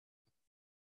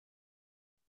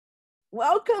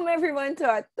Welcome everyone to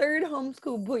our third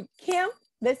homeschool boot camp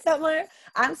this summer.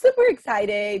 I'm super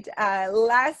excited.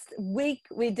 Last week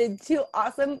we did two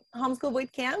awesome homeschool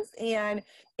boot camps, and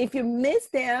if you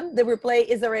missed them, the replay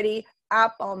is already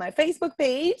up on my Facebook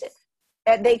page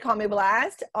at They Call Me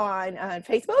Blast on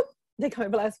Facebook. They Call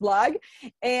Me Blast blog,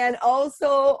 and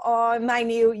also on my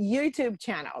new YouTube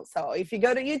channel. So if you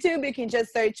go to YouTube, you can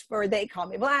just search for They Call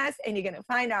Me Blast, and you're gonna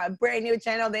find our brand new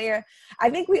channel there.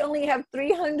 I think we only have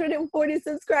 340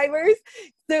 subscribers,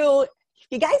 so if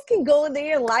you guys can go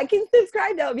there and like and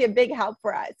subscribe, that would be a big help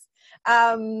for us.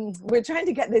 We're trying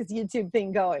to get this YouTube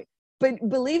thing going, but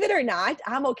believe it or not,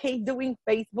 I'm okay doing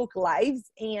Facebook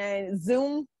lives and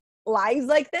Zoom lives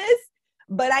like this,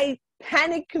 but I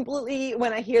panic completely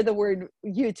when I hear the word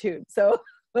YouTube. So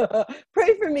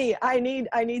pray for me. I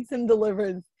need some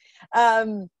deliverance.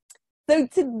 So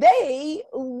today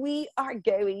we are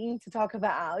going to talk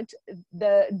about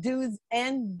the do's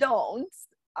and don'ts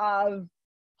of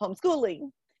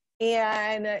homeschooling.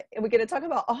 And we're going to talk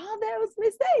about all those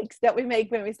mistakes that we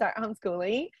make when we start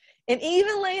homeschooling. And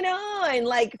even later on,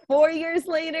 like 4 years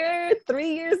later,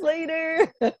 3 years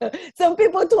later, some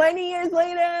people 20 years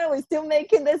later, we're still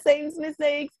making the same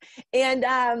mistakes. And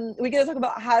we're going to talk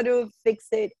about how to fix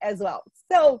it as well.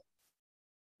 So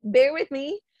bear with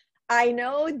me. I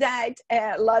know that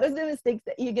a lot of the mistakes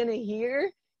that you're going to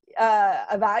hear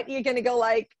about, you're going to go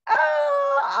like,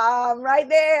 oh, I'm right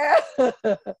there.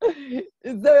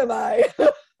 So am I.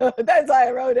 That's why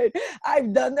I wrote it.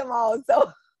 I've done them all.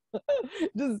 So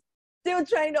just still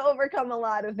trying to overcome a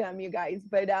lot of them, you guys.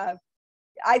 But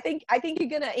I think you're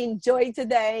going to enjoy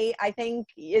today. I think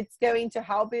it's going to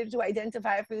help you to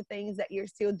identify a few things that you're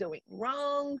still doing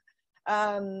wrong.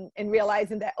 And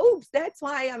realizing that, oops, that's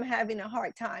why I'm having a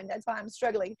hard time. That's why I'm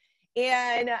struggling.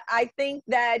 And I think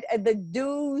that the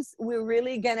do's, we're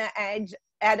really gonna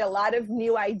add a lot of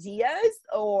new ideas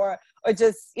or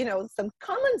just, some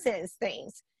common sense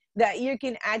things that you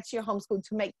can add to your homeschool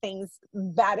to make things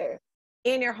better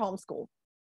in your homeschool.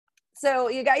 So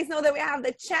you guys know that we have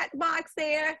the chat box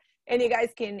there, and you guys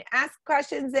can ask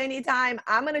questions anytime.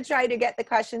 I'm gonna try to get the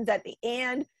questions at the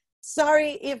end.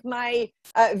 Sorry if my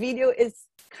video is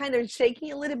kind of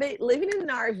shaking a little bit. Living in an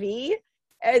RV,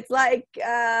 it's like,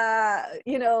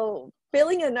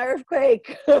 feeling an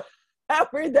earthquake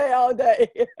every day, all day.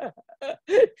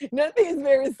 Nothing is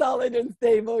very solid and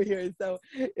stable here. So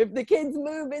if the kids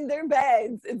move in their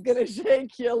beds, it's going to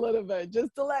shake you a little bit,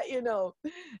 just to let you know.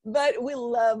 But we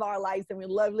love our lives and we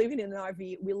love living in an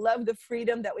RV. We love the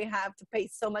freedom that we have to pay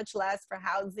so much less for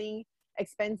housing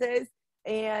expenses.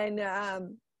 And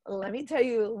let me tell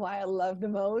you why I love the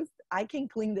most. I can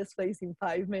clean this place in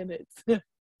 5 minutes.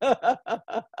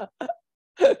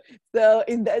 So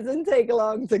it doesn't take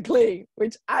long to clean,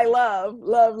 which I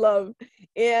love.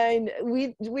 And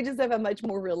we just have a much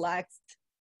more relaxed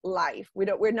life.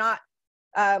 We're not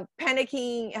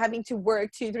panicking, having to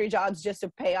work 2-3 jobs just to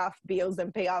pay off bills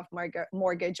and pay off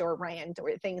mortgage or rent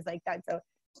or things like that. So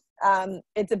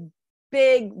it's a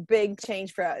big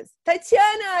change for us.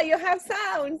 Tatiana, you have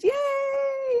sound. Yay!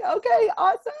 Okay,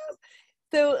 awesome.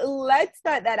 So let's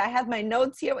start that. I have my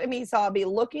notes here with me, so I'll be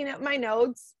looking at my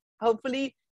notes.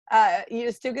 Hopefully,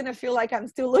 you're still going to feel like I'm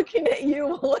still looking at you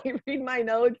while I read my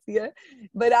notes here.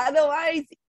 But otherwise,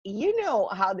 you know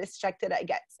how distracted I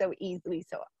get so easily.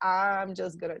 So I'm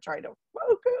just going to try to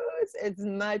focus as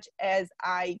much as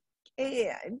I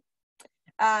can.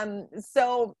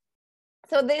 So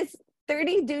this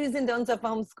 30 do's and don'ts of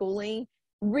homeschooling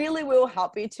really will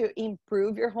help you to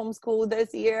improve your homeschool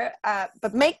this year.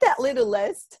 But make that little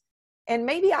list, and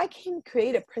maybe I can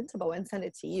create a printable and send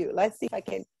it to you. Let's see if I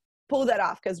can pull that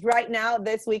off, because right now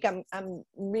this week I'm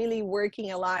really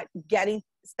working a lot getting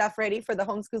stuff ready for the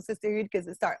Homeschool Sisterhood, because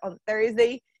it starts on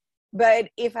Thursday. But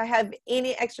if I have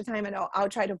any extra time at all, I'll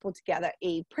try to put together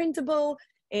a printable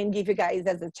and give you guys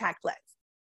as a checklist.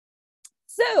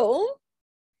 So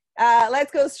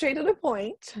let's go straight to the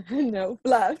point. No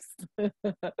fluffs.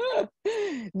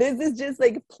 This is just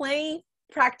like plain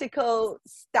practical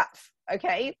stuff,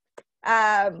 okay?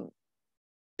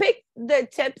 Pick the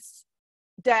tips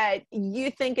that you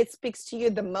think it speaks to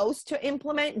you the most to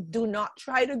implement. Do not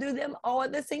try to do them all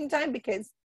at the same time,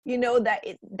 because you know that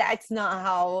that's not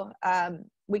how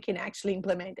we can actually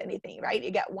implement anything, right?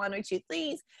 You got 1 or 2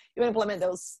 things, you implement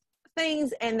those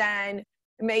things, and then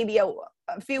maybe a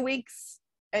few weeks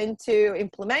into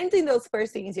implementing those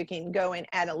first things, you can go and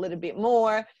add a little bit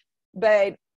more.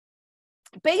 But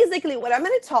basically what I'm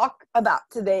going to talk about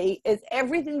today is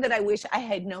everything that I wish I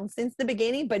had known since the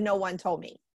beginning, but no one told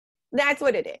me. That's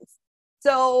what it is.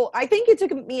 So I think it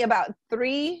took me about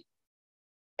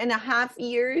 3.5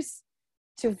 years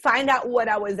to find out what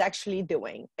I was actually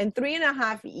doing. And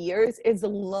 3.5 years is a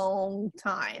long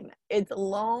time. It's a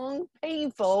long,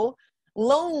 painful,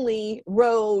 lonely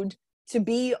road to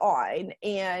be on,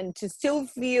 and to still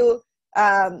feel,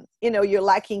 you're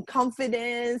lacking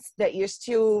confidence, that you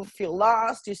still feel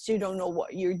lost, you still don't know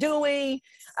what you're doing.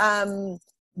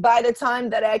 By the time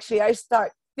that actually I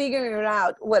start figuring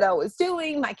out what I was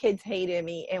doing, my kids hated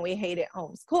me, and we hated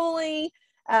homeschooling.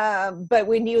 But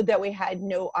we knew that we had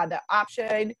no other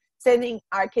option. Sending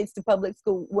our kids to public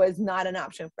school was not an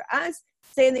option for us.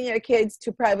 Sending our kids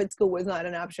to private school was not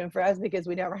an option for us because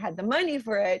we never had the money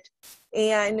for it.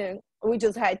 And we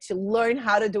just had to learn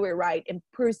how to do it right and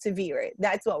persevere.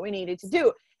 That's what we needed to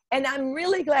do. And I'm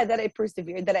really glad that I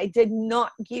persevered, that I did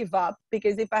not give up,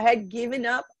 because if I had given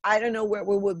up, I don't know where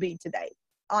we would be today,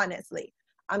 honestly.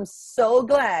 I'm so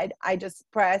glad I just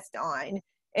pressed on.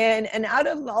 And out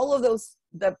of all of those,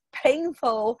 the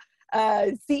painful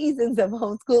seasons of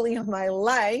homeschooling of my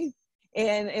life,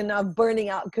 and not burning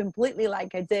out completely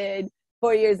like I did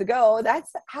 4 years ago,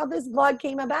 that's how this blog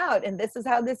came about. And this is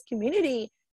how this community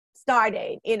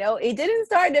started. It didn't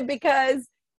start because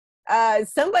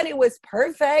somebody was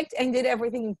perfect and did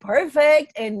everything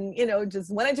perfect and,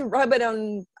 just wanted to rub it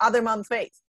on other mom's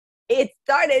face. It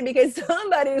started because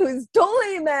somebody who's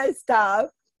totally messed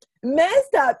up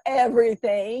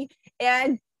everything.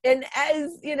 And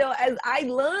as I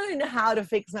learned how to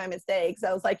fix my mistakes,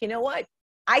 I was like, you know what?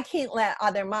 I can't let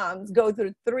other moms go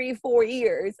through 3-4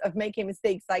 years of making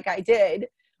mistakes like I did.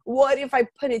 What if I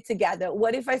put it together?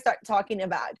 What if I start talking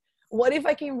about, what if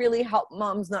I can really help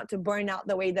moms not to burn out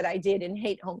the way that I did and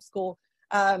hate homeschool,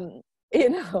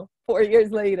 4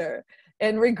 years later,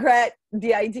 and regret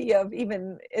the idea of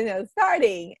even,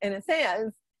 starting, in a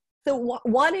sense. So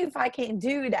what if I can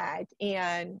do that?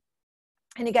 And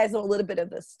you guys know a little bit of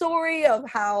the story of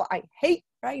how I hate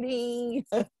writing.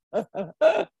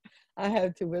 I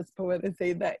have to whisper when I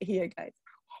say that here, guys.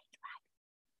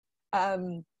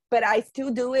 But I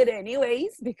still do it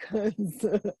anyways because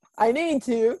I need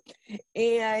to.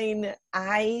 And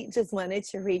I just wanted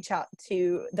to reach out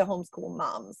to the homeschool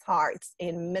moms' hearts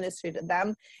and minister to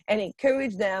them and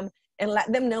encourage them and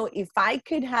let them know, if I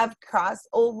could have crossed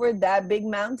over that big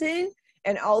mountain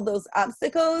and all those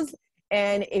obstacles,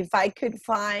 and if I could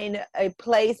find a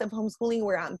place of homeschooling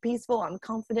where I'm peaceful, I'm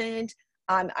confident,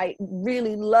 I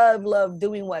really love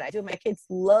doing what I do, my kids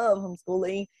love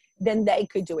homeschooling, then they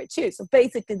could do it too. So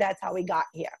basically that's how we got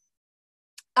here.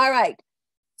 All right.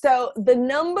 So the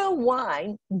number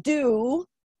one do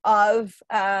of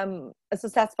a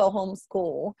successful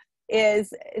homeschool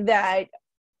is that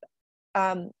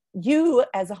you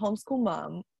as a homeschool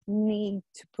mom need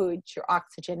to put your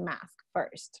oxygen mask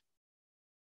first.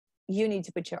 You need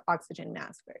to put your oxygen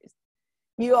mask first.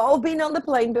 You all been on the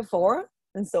plane before,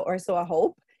 and so I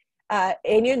hope.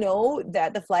 And you know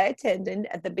that the flight attendant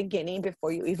at the beginning,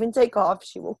 before you even take off,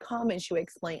 she will come and she will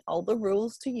explain all the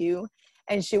rules to you.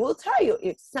 And she will tell you,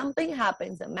 if something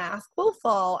happens, the mask will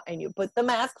fall, and you put the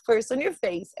mask first on your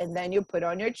face, and then you put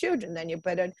on your children, then you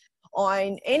put it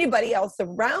on anybody else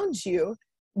around you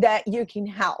that you can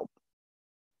help.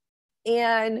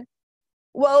 And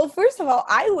well, first of all,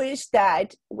 I wish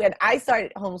that when I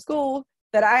started homeschool,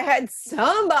 that I had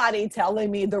somebody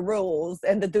telling me the rules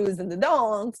and the do's and the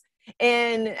don'ts,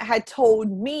 and had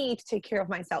told me to take care of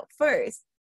myself first.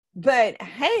 But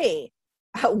hey,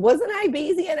 wasn't I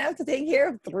busy enough to take care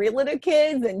of 3 little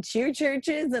kids and 2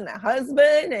 churches and a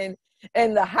husband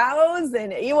and the house?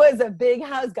 And it was a big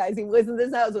house, guys. It wasn't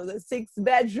this house. It was a 6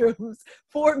 bedrooms,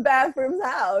 4 bathrooms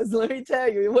house. Let me tell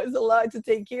you, it was a lot to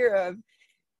take care of.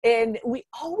 And we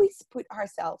always put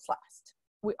ourselves last.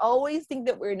 We always think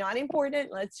that we're not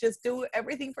important. Let's just do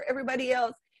everything for everybody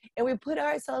else. And we put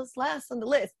ourselves last on the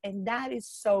list. And that is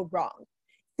so wrong.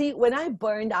 See, when I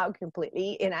burned out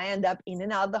completely and I end up in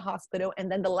and out of the hospital,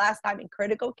 and then the last time in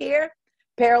critical care,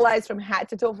 paralyzed from head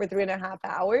to toe for 3.5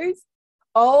 hours,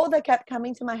 all that kept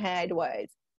coming to my head was,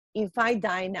 if I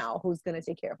die now, who's going to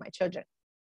take care of my children?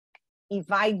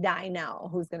 If I die now,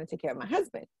 who's going to take care of my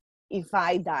husband? If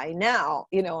I die now,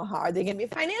 how are they going to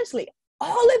be financially?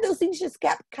 All of those things just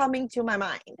kept coming to my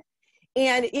mind.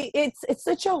 And it's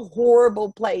such a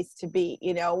horrible place to be,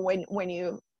 when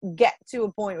you get to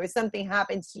a point where something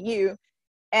happens to you.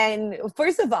 And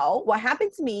first of all, what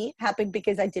happened to me happened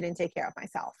because I didn't take care of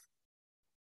myself.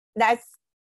 That's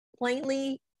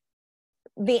plainly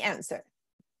the answer.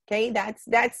 Okay,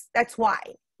 that's why.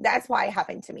 That's why it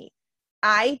happened to me.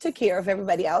 I took care of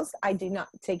everybody else. I did not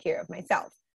take care of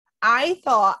myself. I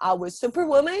thought I was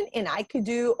Superwoman and I could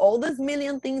do all those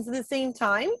million things at the same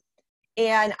time.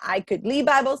 And I could lead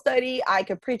Bible study. I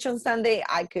could preach on Sunday.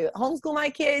 I could homeschool my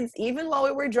kids, even while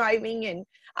we were driving. And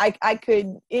I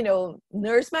could,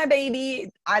 nurse my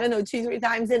baby, I don't know, 2-3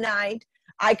 times a night.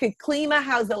 I could clean my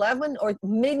house 11 or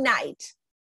midnight.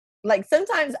 Like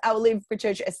sometimes I'll leave for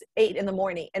church at 8 in the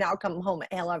morning and I'll come home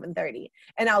at 11:30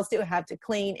 and I'll still have to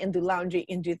clean and do laundry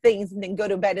and do things and then go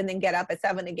to bed and then get up at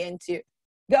 7 again to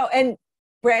go and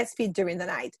breastfeed during the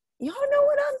night. Y'all know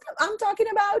what I'm talking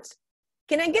about?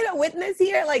 Can I get a witness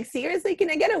here? Like seriously, can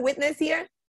I get a witness here?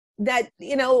 That,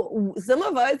 some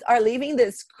of us are living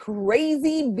this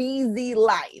crazy busy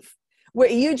life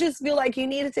where you just feel like you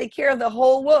need to take care of the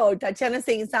whole world. Tatiana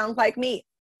saying sounds like me,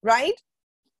 right?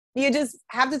 You just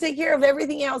have to take care of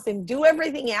everything else and do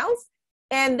everything else.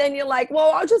 And then you're like,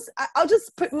 well, I'll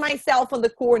just put myself on the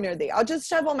corner there. I'll just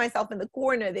shovel myself in the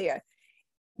corner there.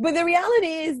 But the reality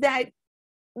is that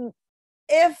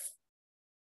if,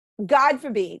 God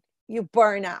forbid, you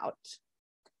burn out.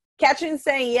 Catherine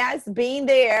saying yes, being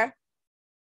there.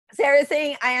 Sarah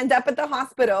saying I end up at the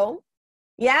hospital.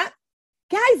 Yeah.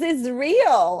 Guys, it's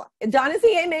real. Donna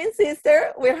saying amen,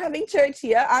 sister. We're having church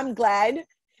here. I'm glad.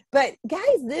 But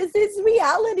guys, this is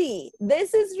reality.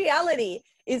 This is reality.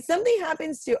 If something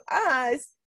happens to us,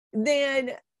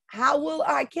 then how will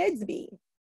our kids be?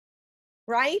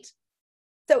 Right?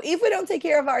 So if we don't take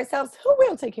care of ourselves, who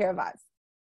will take care of us?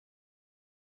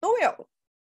 Who will?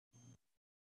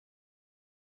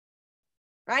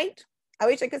 Right? I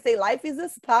wish I could say life is a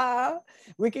spa.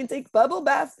 We can take bubble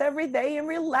baths every day and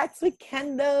relax with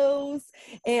candles.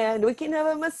 And we can have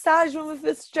a massage when we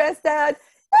feel stressed out.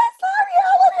 That's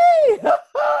not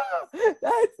reality.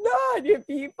 That's not, you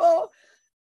people.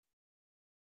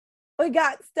 We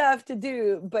got stuff to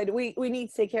do, but we need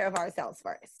to take care of ourselves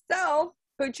first. So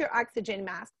put your oxygen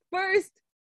mask first.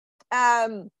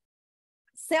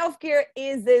 Self-care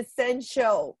is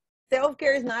essential.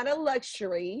 Self-care is not a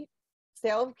luxury.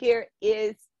 Self-care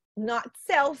is not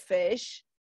selfish.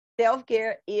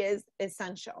 Self-care is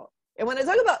essential. And when I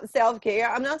talk about self-care,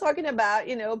 I'm not talking about,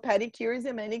 pedicures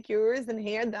and manicures and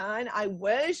hair done. I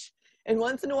wish, and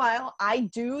once in a while, I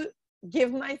do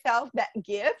give myself that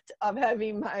gift of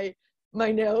having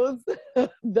my nails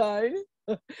done.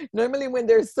 Normally when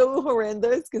they're so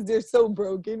horrendous because they're so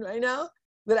broken right now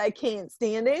that I can't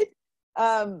stand it.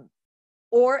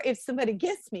 Or if somebody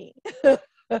gets me.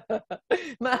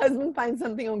 My husband finds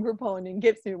something on Groupon and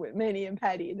gifts me with Minnie and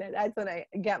Patty. That's when I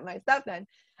get my stuff done,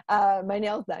 my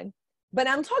nails done. But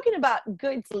I'm talking about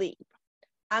good sleep.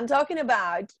 I'm talking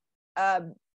about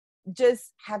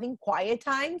just having quiet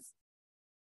times.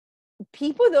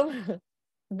 People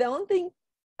don't think,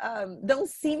 don't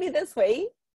see me this way,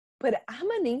 but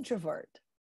I'm an introvert.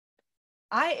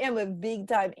 I am a big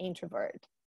time introvert.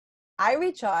 I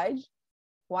recharge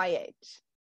quiet,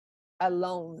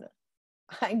 alone.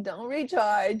 I don't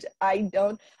recharge. I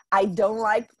don't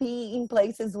like being in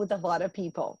places with a lot of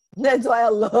people. That's why I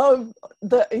love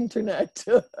the internet.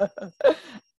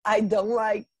 I don't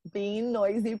like being in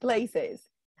noisy places.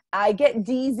 I get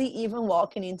dizzy even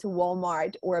walking into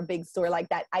Walmart or a big store like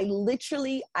that. I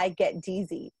get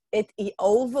dizzy. It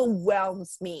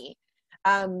overwhelms me.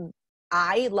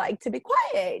 I like to be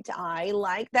quiet.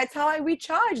 That's how I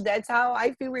recharge. That's how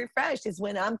I feel refreshed, is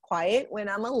when I'm quiet, when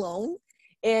I'm alone.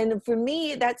 And for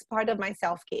me, that's part of my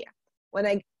self-care. When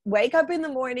I wake up in the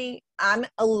morning, I'm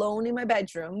alone in my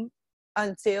bedroom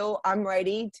until I'm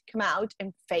ready to come out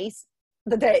and face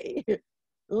the day.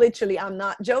 Literally, I'm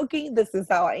not joking. This is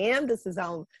how I am. This is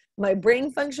how my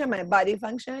brain function, my body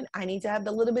function. I need to have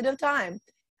a little bit of time.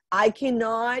 I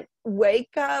cannot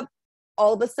wake up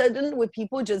all of a sudden with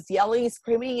people just yelling,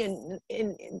 screaming,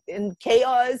 and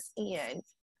chaos, and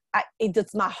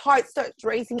my heart starts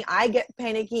racing. I get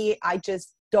panicky. I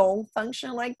just don't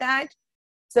function like that.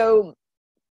 So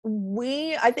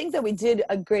I think that we did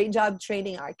a great job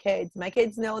training our kids. My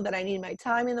kids know that I need my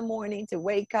time in the morning to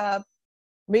wake up,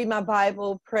 read my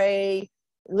Bible, pray,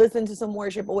 listen to some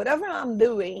worship, or whatever I'm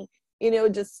doing,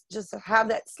 just have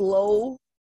that slow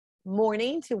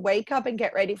morning to wake up and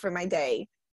get ready for my day.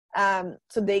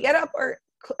 So they get up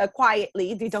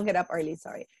quietly. They don't get up early,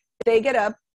 sorry. They get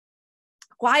up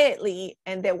quietly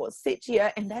and they will sit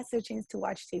here, and that's their chance to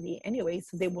watch TV anyway,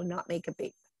 so they will not make a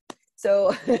big.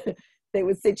 So they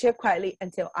would sit here quietly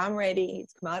until I'm ready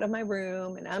to come out of my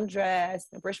room and I'm dressed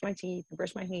and brush my teeth and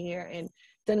brush my hair and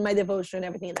done my devotion and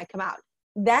everything, and I come out.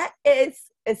 That is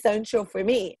essential for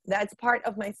me. That's part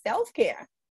of my self-care.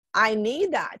 I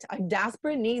need that. I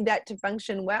desperately need that to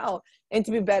function well and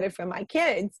to be better for my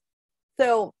kids.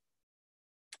 So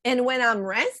And when I'm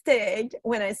rested,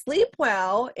 when I sleep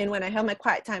well, and when I have my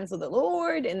quiet times with the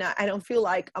Lord, and I don't feel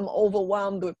like I'm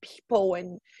overwhelmed with people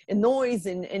and noise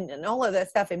and all of that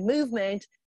stuff and movement,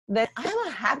 then I'm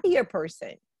a happier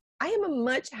person. I am a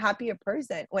much happier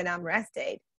person when I'm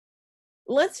rested.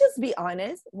 Let's just be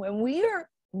honest. When we are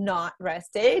not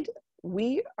rested,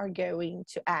 we are going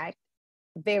to act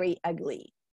very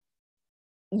ugly.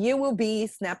 You will be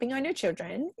snapping on your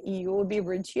children. You will be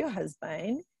rude to your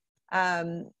husband.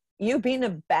 You'll be in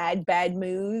a bad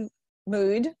mood.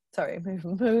 Sorry,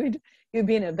 mood. You'll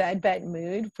be in a bad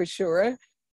mood for sure.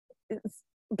 It's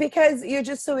because you're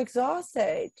just so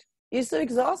exhausted. You're so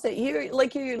exhausted. You're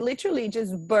literally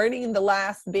just burning the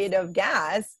last bit of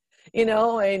gas, and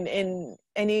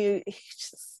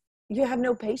you have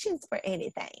no patience for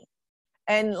anything.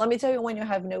 And let me tell you, when you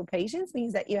have no patience,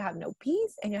 means that you have no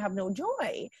peace and you have no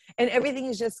joy, and everything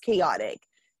is just chaotic.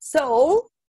 So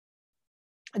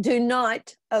do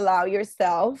not allow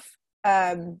yourself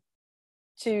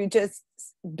to just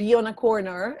be on a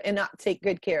corner and not take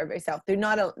good care of yourself. Do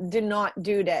not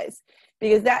do this,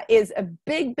 because that is a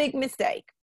big mistake.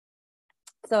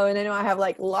 So, and I know I have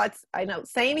like lots, I know,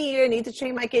 same here, need to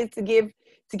train my kids to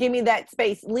give me that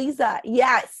space. Lisa,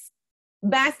 yes,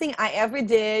 best thing I ever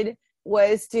did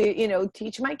was to,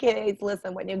 teach my kids,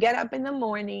 listen, when you get up in the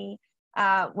morning,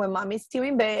 when mommy's still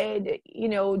in bed,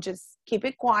 just keep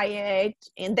it quiet.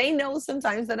 And they know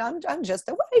sometimes that I'm just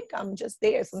awake. I'm just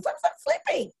there. Sometimes I'm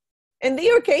sleeping. And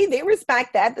they're okay. They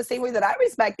respect that the same way that I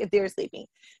respect if they're sleeping.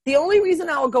 The only reason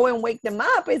I'll go and wake them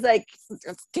up is like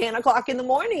it's 10 o'clock in the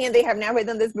morning and they have never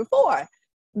done this before.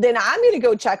 Then I'm going to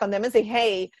go check on them and say,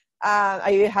 hey,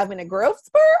 are you having a growth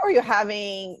spurt, or you're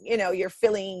having, you're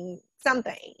feeling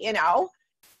something,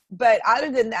 But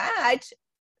other than that,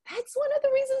 that's one of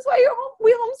the reasons why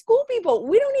we homeschool people.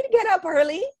 We don't need to get up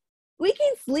early. We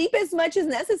can sleep as much as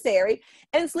necessary,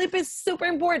 and sleep is super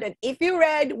important. If you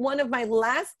read one of my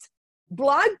last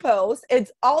blog posts,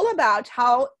 it's all about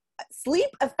how sleep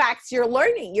affects your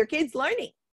learning, your kids'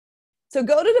 learning. So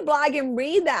go to the blog and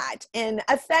read that, and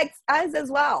affects us as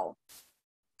well.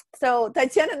 So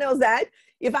Tatiana knows that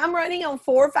if I'm running on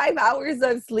 4 or 5 hours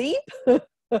of sleep,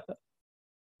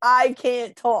 I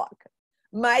can't talk.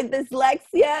 My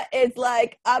dyslexia is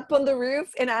like up on the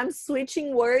roof, and I'm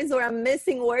switching words, or I'm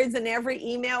missing words in every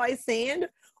email I send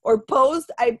or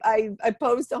post. I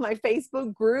post on my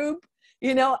Facebook group.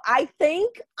 I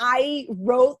think I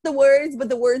wrote the words, but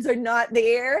the words are not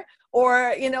there.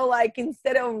 Or, like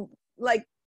instead of like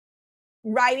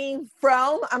writing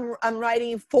from, I'm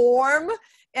writing form.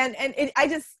 And I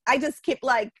just keep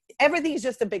like, everything's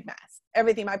just a big mess.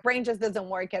 Everything, my brain just doesn't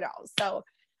work at all. So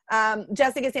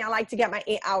Jessica saying, I like to get my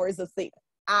 8 hours of sleep.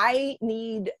 I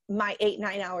need my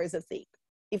 8-9 hours of sleep.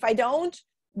 If I don't,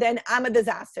 then I'm a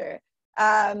disaster.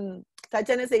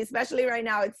 Tatiana says, especially right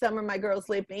now, it's summer, my girl's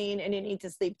sleeping, and you need to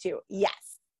sleep too.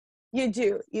 Yes, you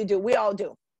do. We all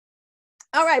do.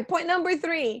 All right, point number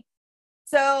 3.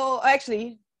 So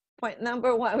actually, point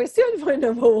number 1. We're still on point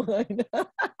number 1.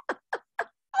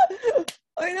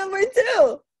 Point number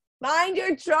 2. Find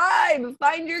your tribe,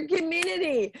 find your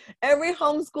community. Every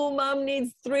homeschool mom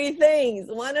needs 3 things.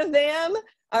 One of them,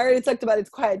 I already talked about,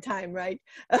 it's quiet time, right?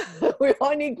 We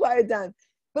all need quiet time.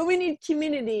 But we need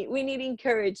community. We need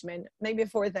encouragement. Maybe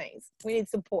 4 things. We need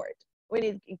support. We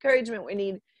need encouragement. We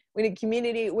need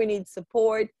community. We need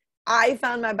support. I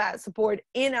found my best support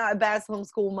in our best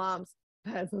homeschool moms.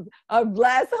 Our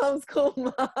blessed homeschool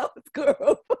moms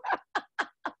group.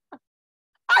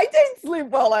 I didn't sleep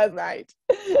well last night,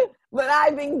 but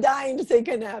I've been dying to take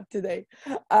a nap today,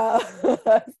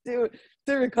 to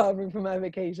recover from my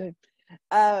vacation.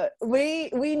 We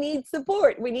need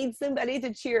support. We need somebody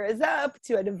to cheer us up,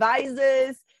 to advise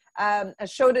us, a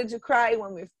shoulder to cry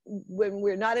when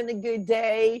we're not in a good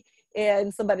day,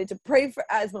 and somebody to pray for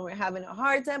us when we're having a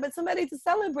hard time, but somebody to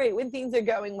celebrate when things are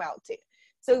going well too.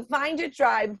 So find your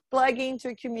tribe, plug into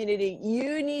a community.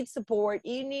 You need support.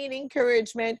 You need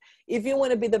encouragement if you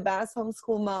want to be the best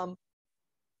homeschool mom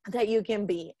that you can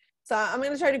be. So I'm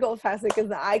going to try to go faster because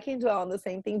I can dwell on the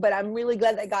same thing, but I'm really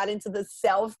glad I got into the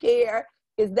self-care,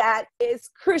 because that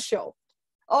is crucial.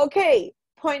 Okay,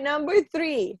 point number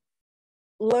 3,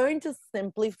 learn to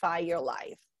simplify your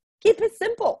life. Keep it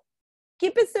simple.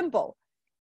 Keep it simple.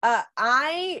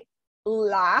 I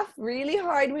laugh really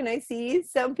hard when I see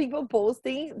some people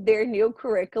posting their new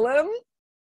curriculum,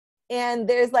 and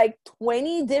there's like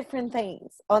 20 different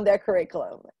things on their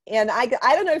curriculum, and I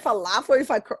don't know if I laugh or if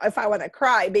I want to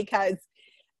cry, because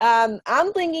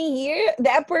I'm thinking here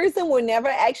that person will never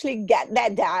actually get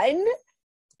that done,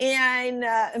 and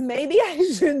maybe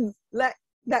I should let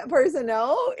that person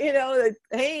know, that,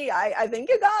 hey, I think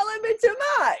you got a little bit too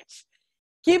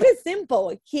Keep it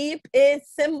simple. Keep it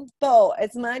simple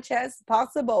as much as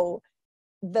possible.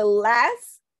 The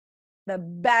less, the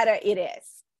better it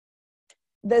is.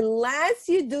 The less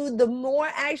you do, the more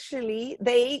actually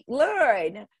they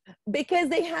learn, because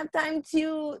they have time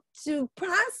to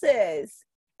process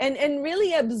and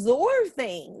really absorb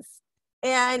things.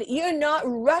 And you're not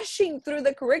rushing through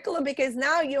the curriculum because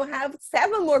now you have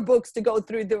 7 more books to go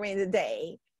through during the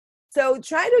day. So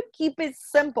try to keep it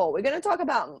simple. We're going to talk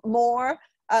about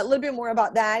a little bit more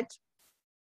about that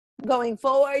going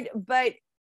forward. But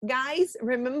guys,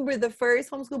 remember the first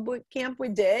homeschool boot camp we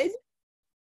did?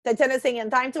 Tatiana saying,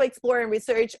 and time to explore and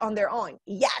research on their own.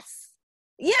 Yes.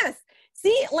 Yes.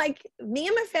 See, like me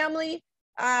and my family,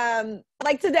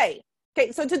 like today.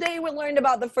 Okay, so today we learned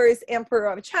about the first emperor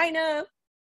of China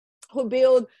who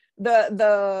built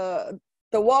the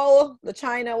wall, the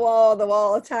China wall, the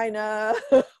wall of China.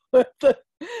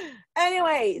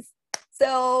 Anyways,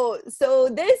 so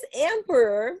this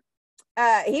emperor,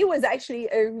 he was actually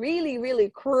a really, really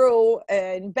cruel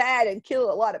and bad and killed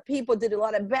a lot of people, did a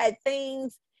lot of bad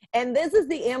things. And this is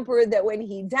the emperor that when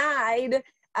he died,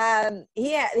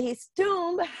 his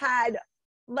tomb had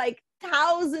like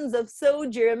thousands of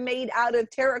soldiers made out of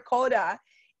terracotta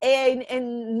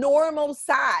and normal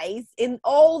size, and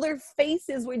all their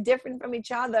faces were different from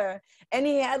each other. And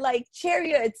he had like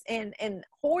chariots and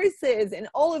horses and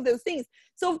all of those things.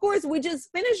 So of course, we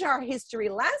just finished our history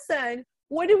lesson.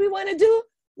 What do we want to do?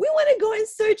 We want to go and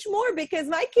search more, because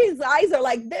my kids' eyes are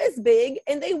like this big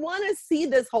and they want to see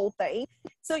this whole thing.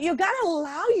 So you got to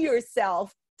allow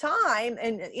yourself time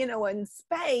and, and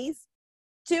space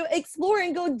to explore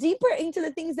and go deeper into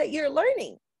the things that you're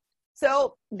learning.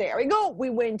 So there we go. We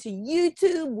went to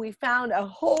YouTube. We found a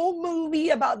whole movie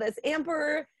about this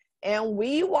emperor, and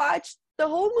we watched the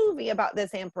whole movie about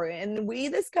this emperor, and we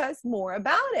discussed more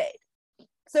about it.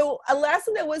 So a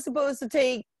lesson that was supposed to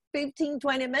take 15,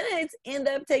 20 minutes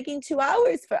ended up taking 2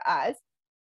 hours for us.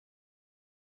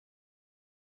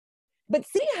 But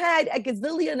see, had a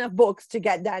gazillion of books to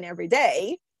get done every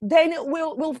day, then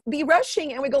we'll be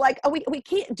rushing and we go like, oh, we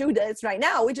can't do this right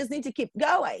now. We just need to keep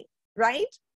going,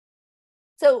 right?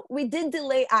 So we did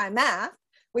delay our math,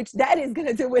 which Daddy is going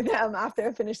to do with them after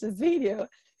I finish this video.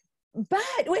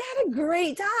 But we had a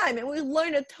great time and we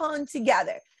learned a ton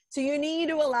together. So you need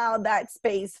to allow that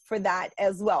space for that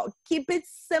as well. Keep it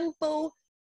simple.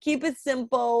 Keep it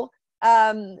simple.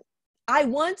 I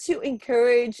want to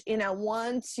encourage and I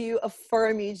want to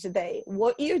affirm you today.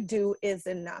 What you do is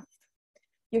enough.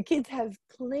 Your kids have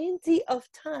plenty of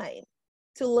time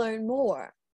to learn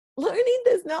more. Learning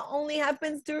does not only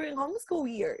happen during homeschool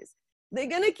years. They're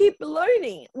going to keep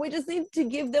learning. We just need to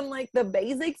give them like the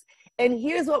basics. And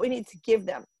here's what we need to give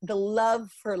them: the love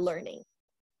for learning.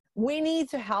 We need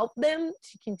to help them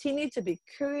to continue to be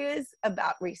curious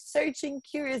about researching,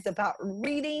 curious about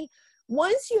reading.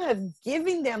 Once you have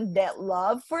given them that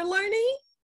love for learning,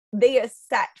 they are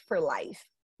set for life.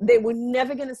 They were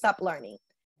never going to stop learning.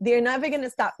 They're never going to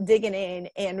stop digging in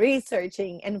and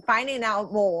researching and finding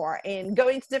out more and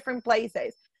going to different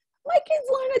places. My kids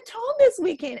learned a ton this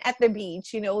weekend at the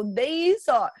beach. They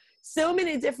saw so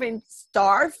many different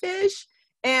starfish.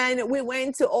 And we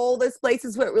went to all these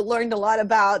places where we learned a lot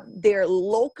about their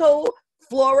local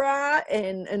flora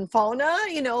and fauna.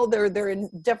 They're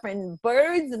different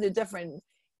birds and the different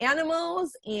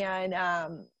animals and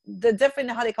the different,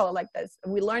 how they call it like this.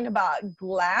 We learned about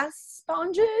glass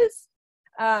sponges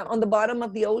on the bottom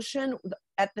of the ocean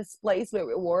at this place where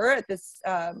we were at this,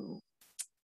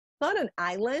 not an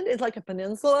island, it's like a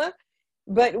peninsula.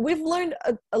 But we've learned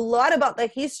a lot about the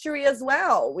history as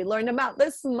well. We learned about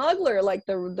the smuggler, like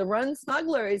the rum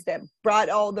smugglers that brought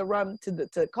all the rum to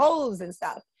the coves and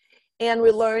stuff. And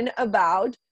we learned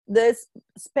about this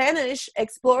Spanish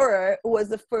explorer who was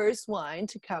the first one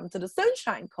to come to the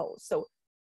Sunshine Coast. So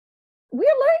we're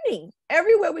learning.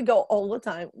 Everywhere we go all the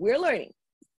time, we're learning.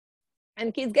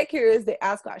 And kids get curious, they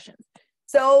ask questions.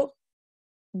 So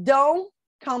don't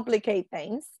complicate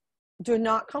things. Do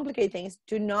not complicate things.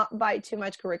 Do not buy too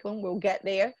much curriculum. We'll get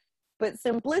there. But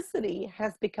simplicity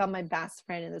has become my best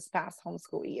friend in this past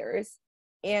homeschool years,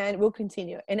 and will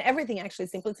continue. And everything, actually,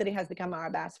 simplicity has become our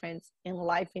best friends in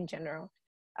life in general.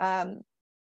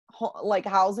 Like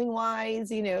housing-wise,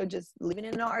 just living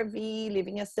in an RV,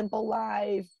 living a simple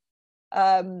life,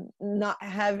 not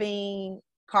having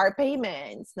car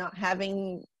payments, not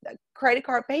having credit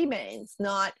card payments,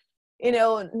 not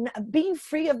being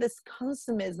free of this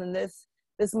consumism,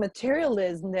 this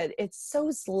materialism that it's so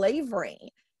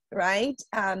slavery, right?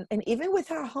 And even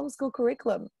with our homeschool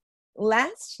curriculum,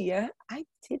 last year, I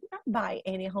did not buy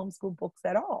any homeschool books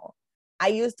at all. I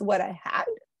used what I had,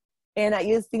 and I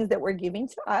used things that were given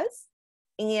to us.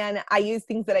 and I used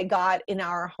things that I got in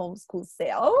our homeschool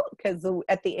sale, because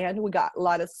at the end we got a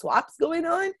lot of swaps going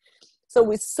on. So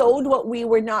we sold what we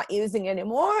were not using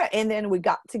anymore, and then we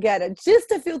got together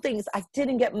just a few things. I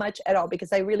didn't get much at all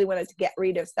because I really wanted to get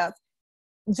rid of stuff.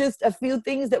 Just a few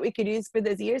things that we could use for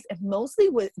this years, and mostly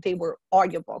they were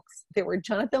audiobooks. They were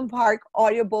Jonathan Park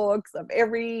audiobooks of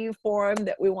every form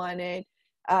that we wanted,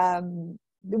 and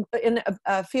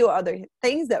a few other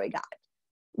things that we got.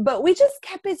 But we just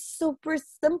kept it super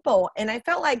simple, and I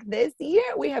felt like this year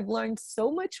we have learned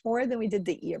so much more than we did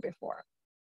the year before,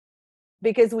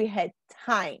 because we had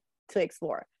time to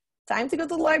explore, time to go to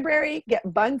the library,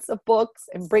 get bunches of books,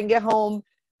 and bring it home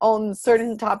on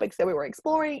certain topics that we were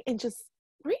exploring, and just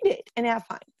read it and have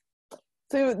fun.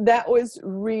 So that was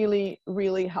really,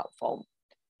 really helpful.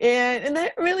 And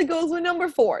that really goes with number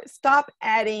 4. Stop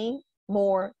adding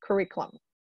more curriculum.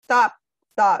 Stop.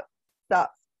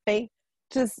 Okay?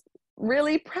 Just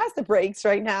really press the brakes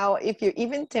right now. If you're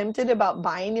even tempted about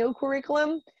buying new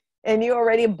curriculum and you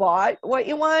already bought what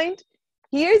you want,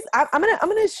 I'm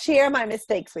gonna share my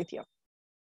mistakes with you.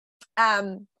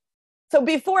 So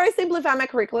before I simplified my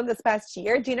curriculum this past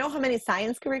year, do you know how many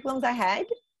science curriculums I had?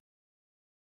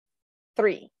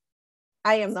 3.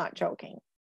 I am not joking.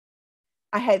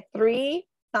 I had 3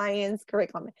 science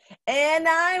curriculum, and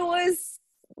I was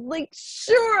like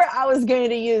sure I was going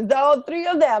to use all 3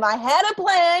 of them. I had a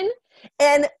plan,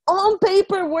 and on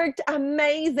paper worked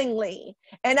amazingly,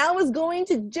 and I was going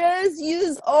to just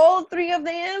use all 3 of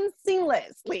them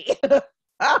seamlessly.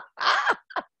 I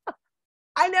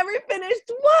never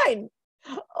finished one.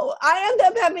 I ended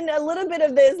up having a little bit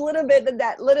of this, little bit of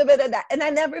that, little bit of that, and I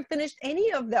never finished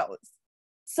any of those.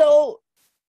 So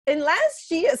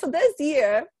this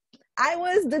year, I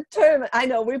was determined. I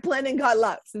know we're planning God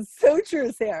loves. It's so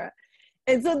true, Sarah.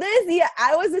 And so this year,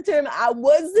 I was determined I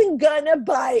wasn't gonna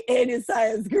buy any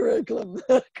science curriculum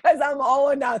because I'm all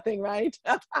or nothing, right?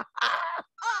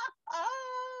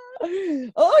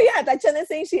 Oh yeah, Tatiana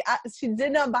saying she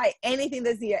did not buy anything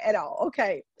this year at all.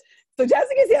 Okay, so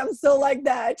Jessica said I'm so like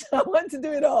that. I want to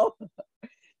do it all.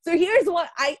 So here's what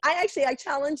I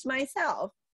challenged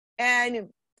myself, and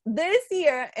this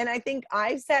year, and I think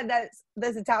I've said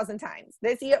this 1,000 times.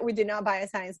 This year we did not buy a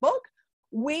science book.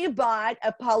 We bought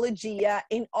Apologia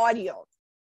in audio.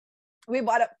 We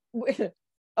bought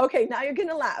okay, now you're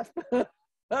gonna laugh.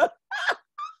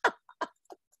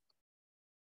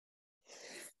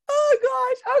 Oh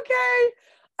gosh, okay.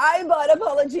 I bought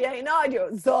Apologia in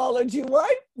audio. Zoology 1,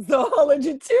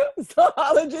 Zoology 2,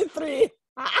 Zoology 3.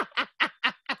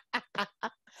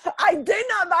 I did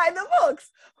not buy the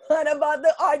books, but I bought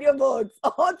the audiobooks,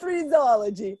 all 3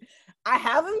 zoology. I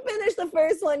haven't finished the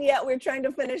first one yet. We're trying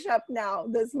to finish up now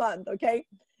this month, okay?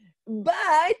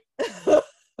 But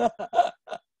that's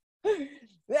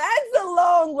a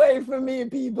long way for me,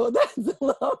 people. That's a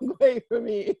long way for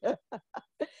me.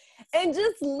 And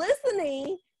just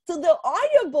listening to the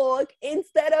audiobook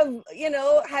instead of,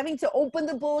 having to open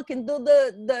the book and do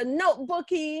the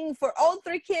notebooking for all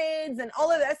 3 kids and all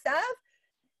of that stuff,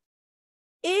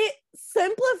 it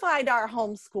simplified our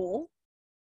homeschool.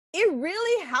 It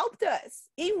really helped us.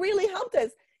 It really helped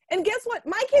us. And guess what?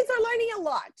 My kids are learning a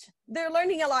lot. They're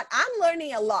learning a lot. I'm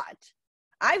learning a lot.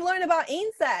 I've learned about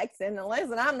insects, and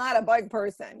listen, I'm not a bug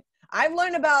person. I've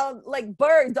learned about like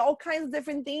birds, all kinds of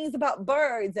different things about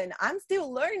birds, and I'm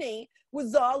still learning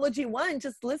with Zoology 1,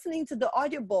 just listening to the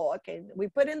audiobook. And we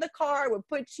put in the car, we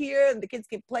put here, and the kids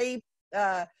can play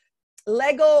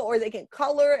Lego, or they can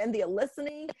color, and they're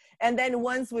listening. And then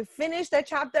once we finish that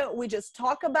chapter, we just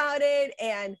talk about it.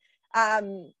 And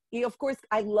of course,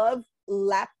 I love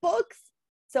lap books.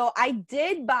 So I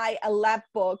did buy a lap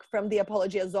book from the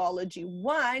Apologia Zoology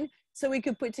 1 so we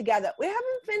could put together. We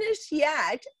haven't finished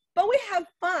yet, but we have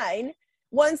fun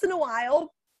once in a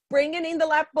while, bringing in the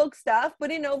lap book stuff,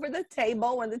 putting over the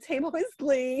table when the table is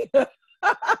clean.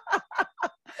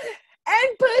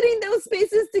 And putting those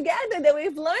pieces together that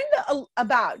we've learned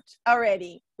about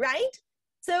already, right?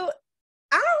 So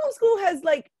our homeschool has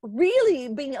really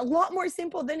been a lot more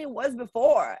simple than it was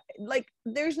before.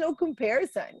 There's no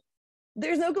comparison.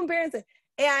 There's no comparison.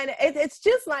 And it's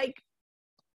just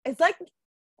it's like,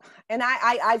 and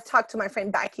I've talked to my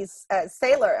friend Becky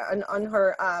Saylor on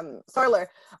her Sarler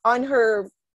on her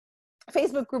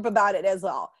Facebook group about it as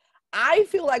well. I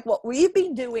feel like what we've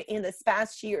been doing in this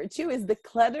past year too is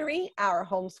decluttering our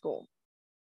homeschool.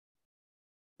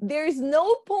 There's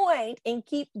no point in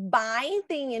keep buying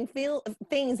things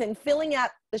and filling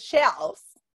up the shelves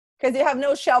because you have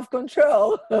no shelf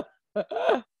control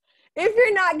if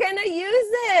you're not going to use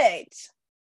it.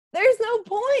 There's no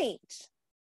point,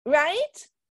 right?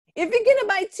 If you're going to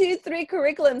buy 2-3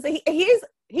 curriculums,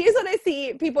 here's what I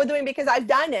see people doing, because I've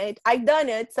done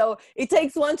it. So it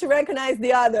takes one to recognize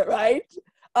the other, right?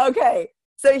 Okay.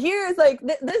 So here's like,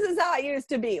 this is how it used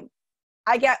to be.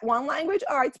 I get one language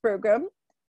arts program,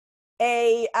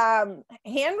 a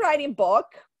handwriting book,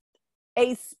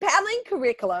 a spelling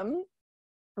curriculum,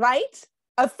 right?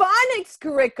 A phonics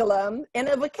curriculum and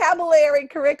a vocabulary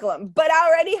curriculum, but I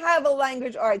already have a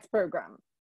language arts program.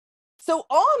 So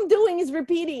all I'm doing is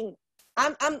repeating.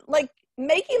 I'm like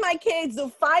making my kids do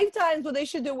 5 times what they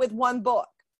should do with one book.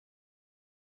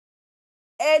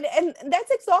 And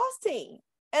that's exhausting.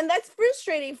 And that's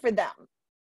frustrating for them.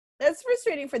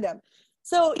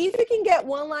 So if you can get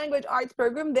one language arts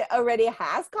program that already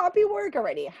has copy work,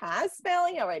 already has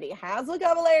spelling, already has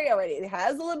vocabulary, already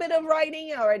has a little bit of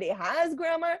writing, already has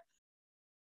grammar,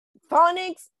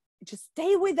 phonics, just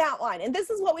stay with that one. And this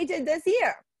is what we did this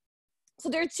year. So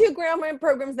there are 2 grammar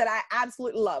programs that I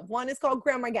absolutely love. One is called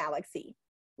Grammar Galaxy.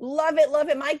 Love it, love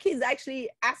it. My kids actually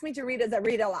asked me to read as I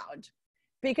read aloud,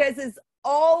 because it's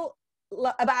all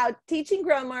about teaching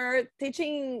grammar,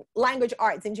 teaching language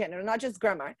arts in general, not just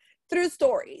grammar, through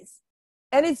stories.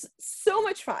 And it's so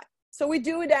much fun. So we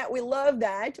do that. We love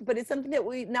that. But it's something that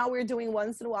we're doing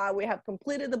once in a while. We have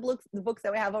completed the books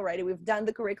that we have already. We've done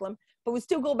the curriculum, but we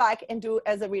still go back and do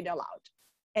as a read aloud.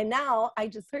 And now I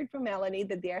just heard from Melanie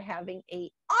that they're having a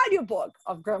audiobook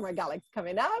of Grammar Galaxy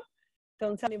coming up.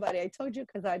 Don't tell anybody I told you,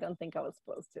 because I don't think I was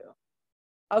supposed to.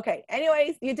 Okay,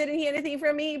 anyways, you didn't hear anything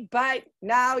from me, but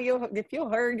now if you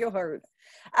heard, you heard.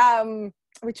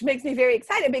 Which makes me very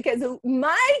excited, because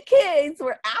my kids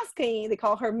were asking, they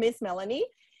call her Miss Melanie.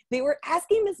 They were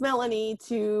asking Miss Melanie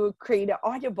to create an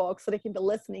audiobook so they can be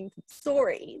listening to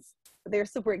stories. They're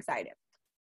super excited.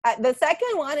 The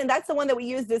second one, and that's the one that we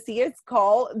use this year, it's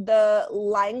called the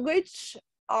Language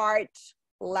Art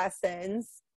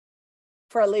Lessons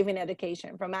for a Living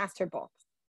Education from Master Books.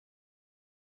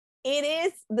 It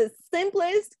is the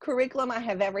simplest curriculum I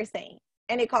have ever seen,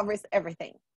 and it covers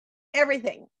everything.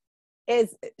 Everything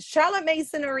is Charlotte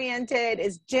Mason oriented,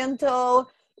 is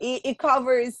gentle, it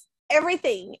covers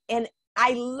everything, and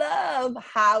I love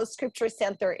how scripture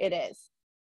centered it is.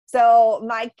 So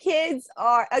my kids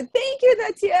are, thank you,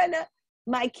 Tatiana.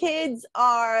 My kids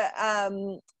are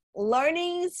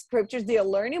learning scriptures. They're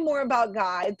learning more about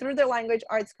God through their language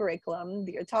arts curriculum.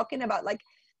 They're talking about, like,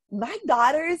 my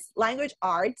daughter's language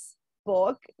arts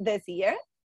book this year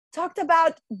talked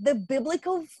about the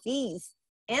biblical feast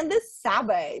and the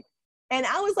Sabbath. And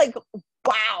I was like,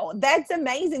 wow, that's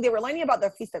amazing. They were learning about the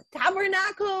Feast of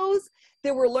Tabernacles.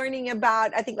 They were learning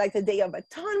about, I think, like the Day of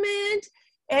Atonement.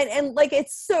 And like,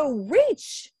 it's so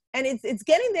rich, and it's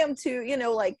getting them to,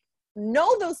 like,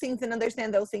 know those things and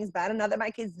understand those things better. Not that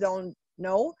my kids don't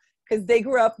know, because they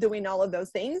grew up doing all of those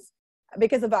things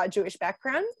because of our Jewish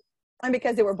background and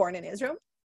because they were born in Israel.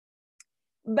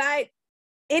 But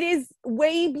it is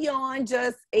way beyond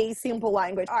just a simple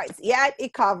language arts. Yet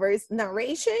it covers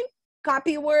narration,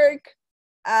 copy work,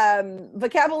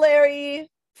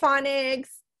 vocabulary, phonics,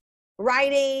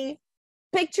 writing,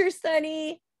 picture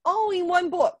study, all in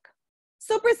one book.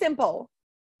 Super simple.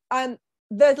 The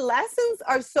lessons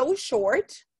are so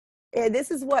short.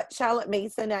 This is what Charlotte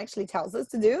Mason actually tells us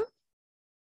to do,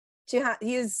 to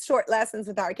use short lessons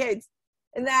with our kids.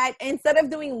 And that instead of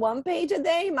doing 1 page a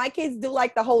day, my kids do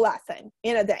like the whole lesson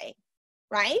in a day,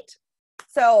 right?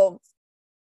 So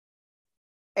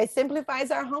it simplifies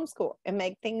our homeschool and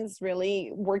make things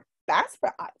really work best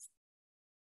for us.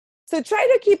 So try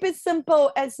to keep it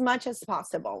simple as much as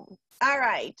possible. All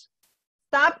right.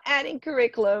 Stop adding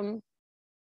curriculum.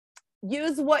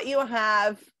 Use what you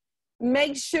have.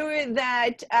 Make sure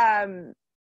that,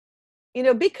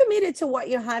 be committed to what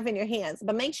you have in your hands,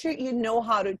 but make sure you know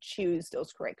how to choose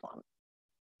those curriculum.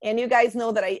 And you guys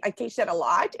know that I teach that a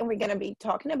lot, and we're going to be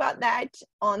talking about that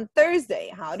on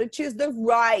Thursday, how to choose the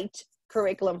right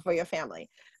curriculum for your family.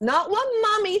 Not what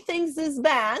mommy thinks is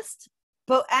best,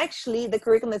 but actually the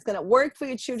curriculum that's going to work for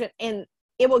your children, and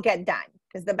it will get done,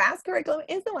 because the best curriculum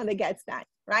is the one that gets done,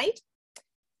 right?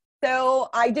 So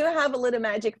I do have a little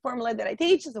magic formula that I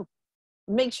teach, so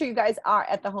make sure you guys are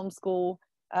at the homeschool,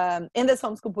 in this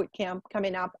homeschool boot camp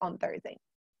coming up on Thursday.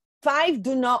 5,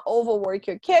 do not overwork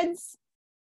your kids.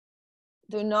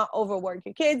 Do not overwork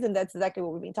your kids, and that's exactly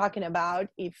what we've been talking about.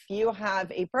 If you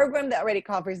have a program that already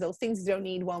covers those things, you don't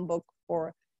need one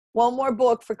more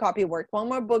book for copy work, one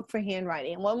more book for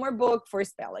handwriting, one more book for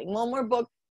spelling, one more book.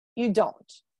 You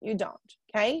don't,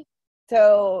 okay?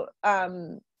 So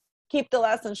keep the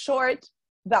lesson short,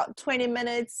 about 20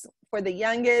 minutes for the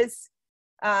youngest.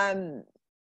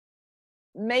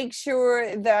 Make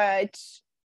sure that,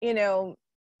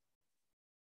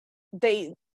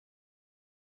 they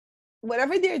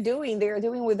whatever they're doing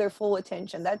with their full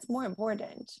attention. That's more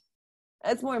important.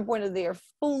 That's more important. They are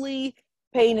fully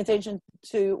paying attention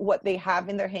to what they have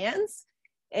in their hands,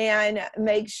 and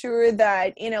make sure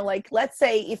that, like, let's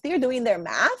say if they're doing their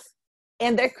math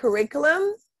and their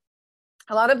curriculum,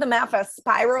 a lot of the math as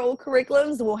spiral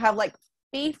curriculums will have like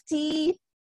 50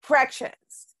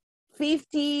 fractions,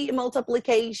 50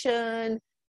 multiplication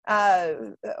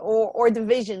or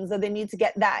divisions that they need to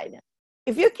get done.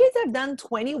 If your kids have done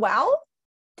 20 well,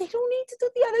 they don't need to do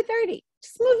the other 30.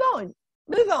 Just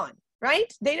move on,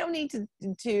 right? They don't need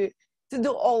to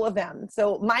do all of them.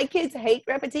 So my kids hate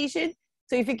repetition.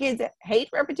 So if your kids hate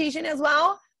repetition as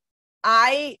well,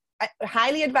 I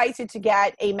highly advise you to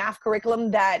get a math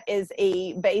curriculum that is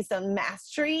based on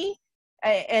mastery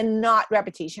and not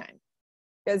repetition,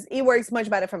 because it works much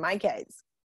better for my kids.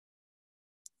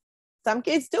 Some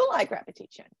kids do like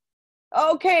repetition.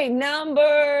 Okay,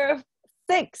 number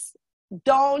 6,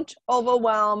 don't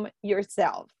overwhelm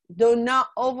yourself. Do not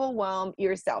overwhelm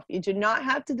yourself. You do not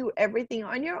have to do everything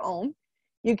on your own.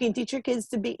 You can teach your kids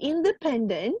to be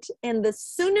independent, and the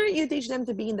sooner you teach them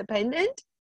to be independent,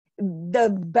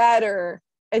 the better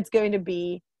it's going to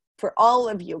be for all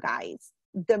of you guys.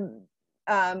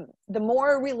 The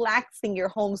more relaxing your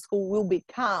homeschool will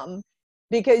become,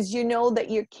 because you know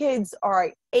that your kids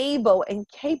are able and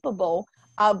capable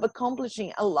of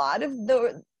accomplishing a lot of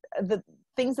the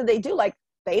things that they do. Like,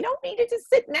 they don't need you to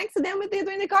sit next to them if they're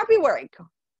doing the copy work,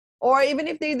 or even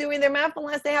if they're doing their math,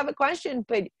 unless they have a question.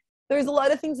 But there's a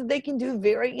lot of things that they can do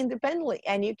very independently,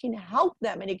 and you can help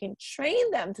them and you can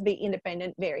train them to be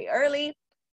independent very early.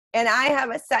 And I have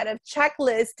a set of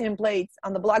checklist templates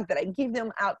on the blog that I give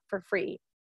them out for free.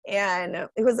 And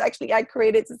it was actually, I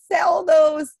created to sell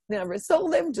those, never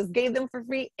sold them, just gave them for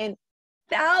free. And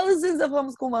thousands of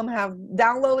homeschool moms have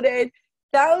downloaded,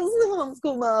 thousands of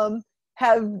homeschool moms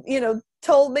have,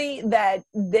 told me that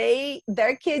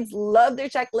their kids love their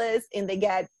checklist and they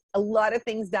get a lot of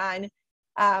things done.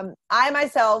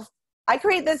 I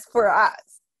create this for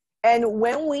us. And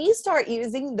when we start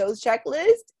using those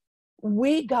checklists,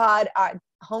 we got our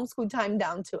homeschool time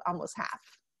down to almost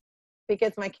half,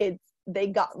 because my kids, they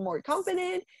got more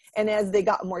confident. And as they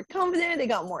got more confident, they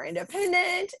got more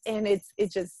independent. And it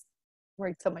just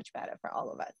worked so much better for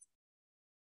all of us.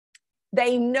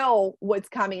 They know what's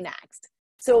coming next.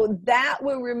 So that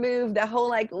will remove the whole,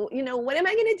 like, what am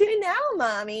I going to do now,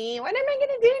 mommy? What am I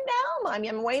going to do now, mommy?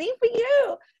 I'm waiting for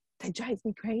you. That drives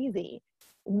me crazy.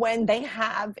 When they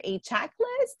have a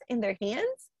checklist in their hands,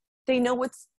 they know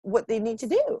what they need to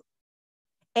do.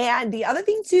 And the other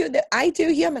thing too that I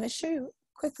do here, I'm going to show you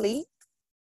quickly.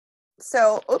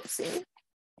 So, oopsie.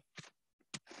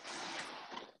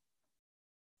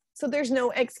 So there's no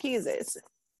excuses.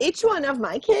 Each one of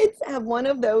my kids have one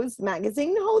of those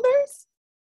magazine holders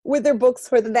with their books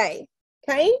for the day.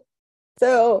 Okay?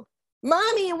 So,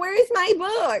 mommy, where is my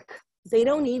book? They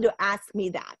don't need to ask me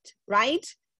that, right?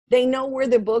 They know where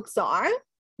their books are.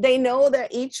 They know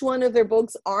that each one of their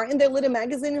books are in their little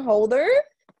magazine holder.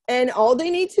 And all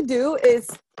they need to do is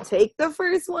take the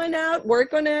first one out,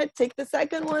 work on it, take the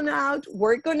second one out,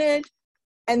 work on it.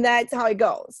 And that's how it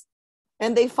goes.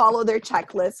 And they follow their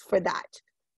checklist for that.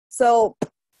 So,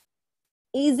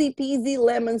 easy peasy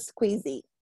lemon squeezy.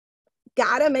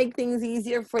 Gotta make things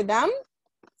easier for them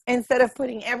instead of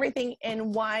putting everything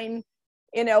in one,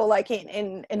 like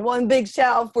in one big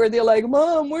shelf where they're like,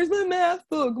 Mom, where's my math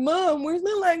book? Mom, where's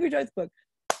my language arts book?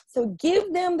 So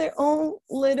give them their own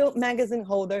little magazine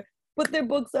holder, put their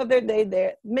books of their day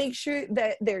there, make sure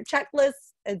that their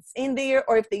checklist is in there,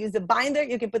 or if they use a binder,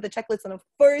 you can put the checklist on the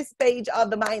first page of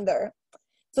the binder.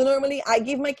 So normally I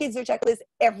give my kids their checklist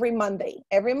every Monday.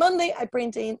 Every Monday I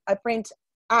print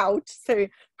out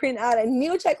a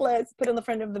new checklist, put on the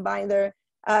front of the binder.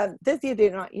 This year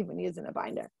they're not even using a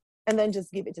binder, and then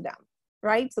just give it to them,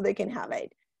 right? So they can have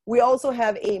it. We also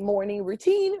have a morning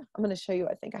routine. I'm going to show you.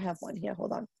 I think I have one here.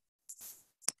 Hold on.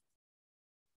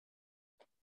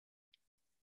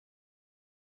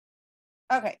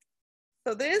 Okay.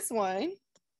 So this one,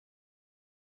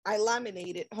 I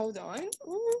laminated. Hold on.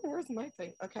 Ooh, where's my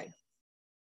thing? Okay.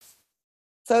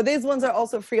 So these ones are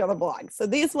also free on the blog. So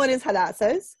this one is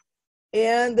Hadassah's,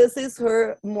 and this is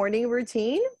her morning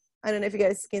routine. I don't know if you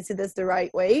guys can see this the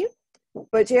right way,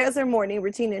 but she has her morning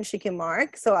routine and she can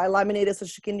mark. So I laminated so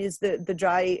she can use the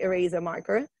dry eraser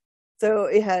marker. So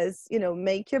it has,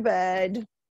 make your bed,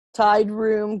 tide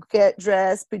room, get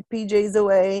dressed, put PJs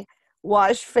away,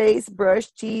 wash face,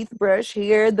 brush teeth, brush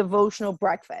hair, devotional,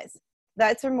 breakfast.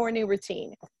 That's her morning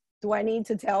routine. Do I need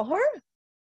to tell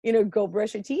her, go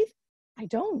brush her teeth? I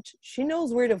don't. She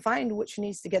knows where to find what she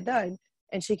needs to get done,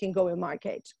 and she can go and mark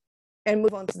it and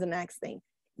move on to the next thing.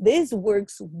 This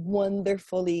works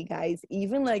wonderfully, guys.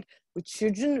 Even like with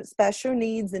children with special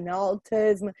needs and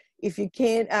autism, if you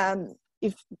can't,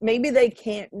 if maybe they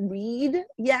can't read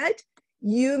yet,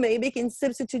 you maybe can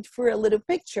substitute for a little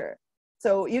picture.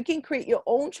 So you can create your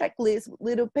own checklist with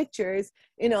little pictures,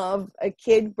 of a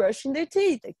kid brushing their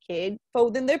teeth, a kid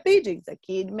folding their pages, a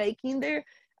kid making their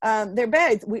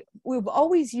beds. We've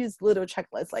always used little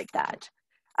checklists like that.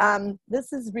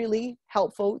 This is really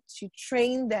helpful to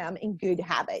train them in good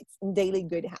habits, in daily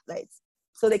good habits,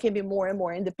 so they can be more and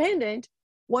more independent.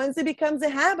 Once it becomes a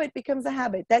habit,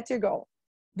 That's your goal.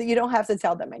 That you don't have to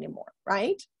tell them anymore,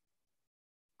 right?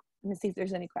 Let me see if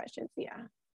there's any questions. Yeah.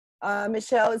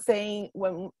 Michelle is saying,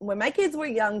 when my kids were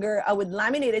younger, I would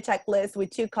laminate a checklist with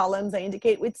 2 columns. I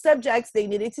indicate which subjects they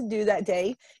needed to do that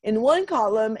day in one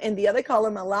column, and the other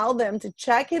column allow them to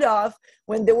check it off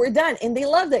when they were done. And they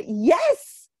loved it.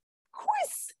 Yes, of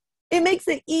course. It makes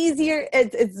it easier.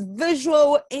 It's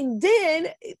visual. And then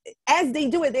as they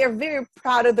do it, they're very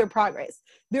proud of their progress.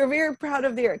 They're very proud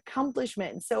of their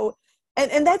accomplishments. So,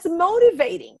 and that's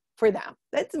motivating for them.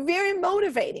 That's very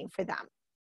motivating for them.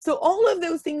 So all of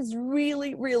those things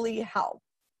really, really help,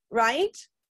 right?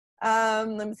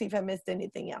 Let me see if I missed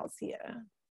anything else here.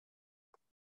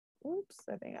 Oops,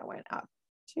 I think I went up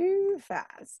too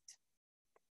fast.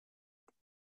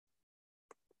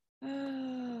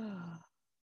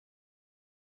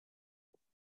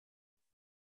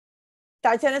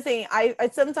 Tatiana saying, I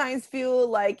sometimes feel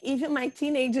like even my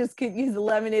teenagers could use a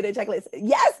laminated checklist.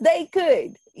 Yes, they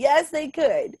could. Yes, they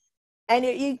could. And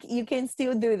you can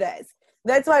still do this.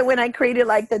 That's why when I created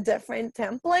like the different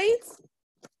templates,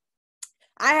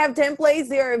 I have templates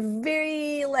that are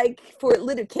very like for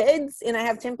little kids, and I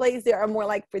have templates that are more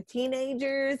like for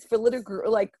teenagers, for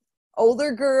like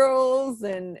older girls,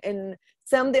 and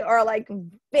some that are like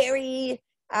very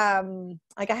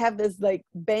like I have this like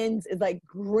bend is like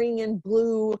green and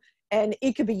blue, and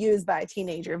it could be used by a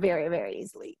teenager very, very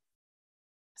easily.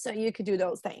 So you could do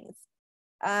those things.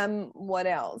 What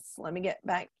else? Let me get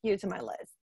back here to my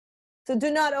list. So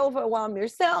do not overwhelm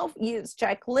yourself. Use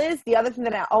checklists. The other thing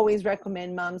that I always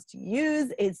recommend moms to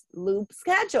use is loop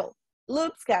schedule.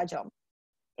 Loop schedule.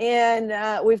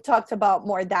 And we've talked about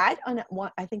more of that on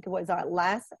what I think it was our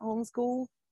last homeschool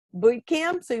boot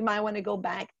camp. So you might want to go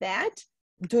back that.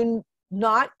 Do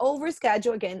not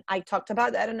overschedule. Again, I talked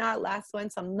about that in our last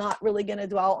one, so I'm not really going to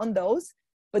dwell on those.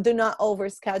 But do not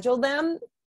overschedule them.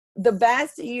 The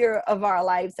best year of our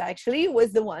lives actually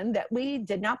was the one that we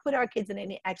did not put our kids in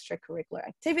any extracurricular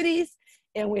activities,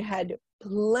 and we had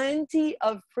plenty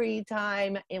of free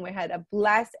time, and we had a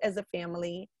blast as a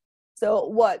family. So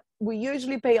what we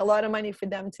usually pay a lot of money for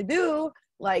them to do,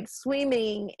 like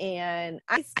swimming and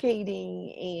ice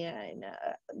skating and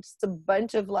just a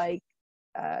bunch of like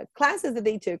classes that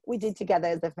they took, we did together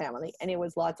as a family, and it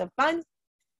was lots of fun.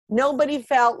 Nobody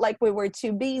felt like we were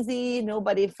too busy.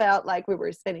 Nobody felt like we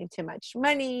were spending too much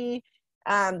money.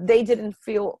 They didn't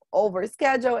feel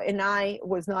overscheduled, and I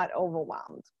was not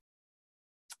overwhelmed.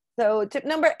 So tip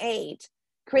number 8,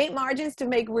 create margins to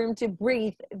make room to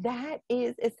breathe. That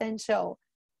is essential.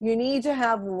 You need to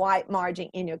have white margin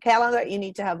in your calendar. You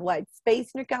need to have white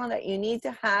space in your calendar. You need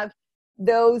to have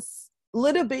those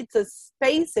little bits of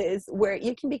spaces where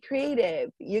you can be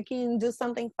creative. You can do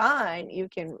something fun. You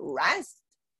can rest.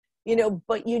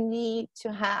 But you need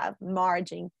to have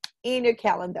margin in your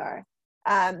calendar.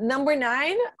 Number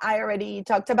 9, I already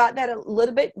talked about that a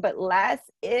little bit, but less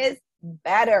is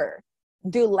better.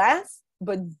 Do less,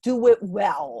 but do it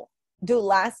well. Do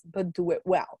less, but do it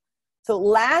well. So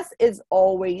less is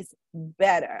always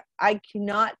better. I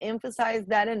cannot emphasize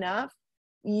that enough.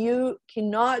 You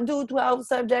cannot do 12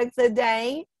 subjects a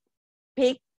day.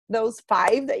 Pick those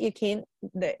 5 that you can,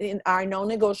 that are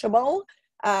non-negotiable.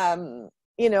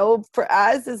 For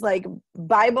us, it's like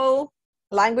Bible,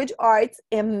 language arts,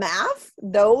 and math.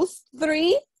 Those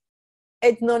 3,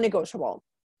 it's non-negotiable.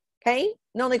 Okay?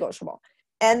 Non-negotiable.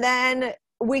 And then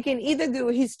we can either do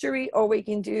history or we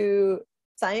can do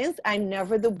science. I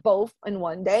never do both in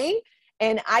one day.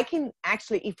 And I can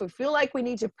actually, if we feel like we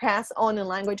need to pass on in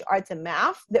language arts and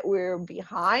math, that we're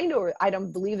behind, or I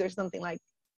don't believe there's something like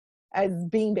as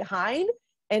being behind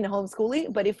in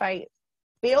homeschooling. But if I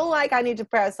feel like I need to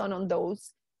press on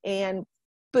those and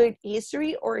put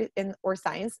history or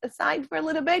science aside for a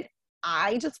little bit,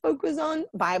 I just focus on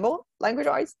Bible, language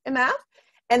arts, and math.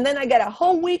 And then I get a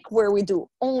whole week where we do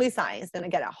only science. Then I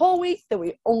get a whole week that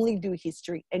we only do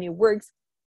history. And it works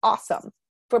awesome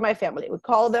for my family. We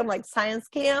call them like science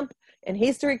camp and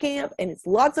history camp, and it's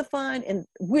lots of fun. And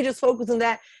we just focus on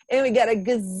that. And we get a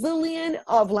gazillion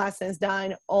of lessons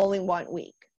done all in one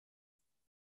week.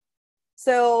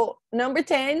 So number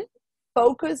 10,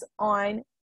 focus on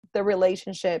the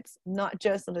relationships, not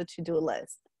just on the to-do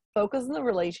list. Focus on the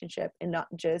relationship and not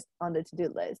just on the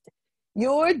to-do list.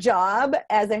 Your job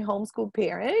as a homeschool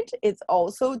parent is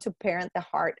also to parent the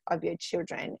heart of your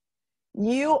children.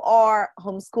 You are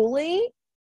homeschooling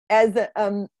as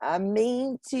a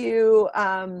meaning to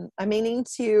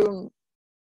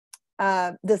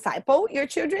disciple your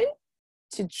children,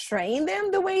 to train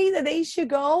them the way that they should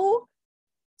go.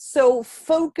 So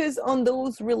focus on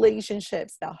those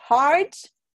relationships. The heart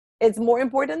is more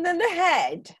important than the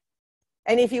head.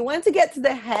 And if you want to get to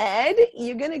the head,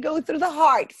 you're going to go through the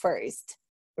heart first,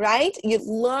 right? You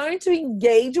learn to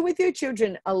engage with your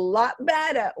children a lot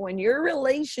better when your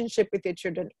relationship with your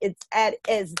children is at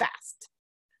its best,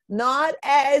 not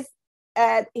as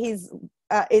at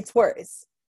its worst,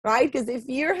 right? Because if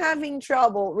you're having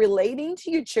trouble relating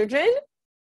to your children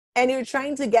and you're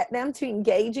trying to get them to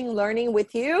engage in learning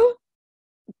with you,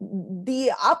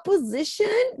 the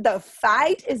opposition, the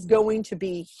fight is going to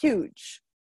be huge.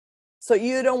 So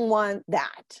you don't want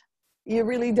that. You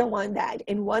really don't want that.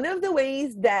 And one of the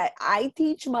ways that I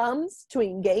teach moms to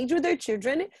engage with their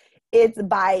children is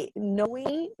by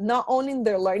knowing not only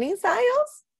their learning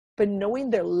styles, but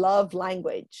knowing their love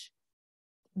language.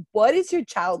 What is your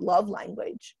child love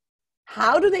language?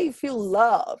 How do they feel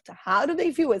loved? How do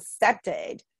they feel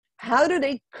accepted? How do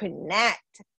they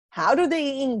connect? How do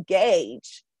they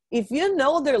engage? If you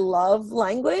know their love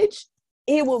language,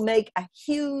 it will make a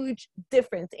huge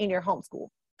difference in your homeschool.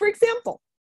 For example,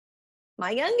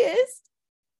 my youngest,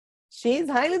 she's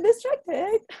highly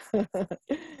distracted,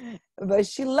 but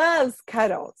she loves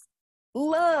cuddles,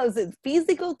 loves it.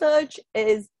 Physical touch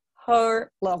is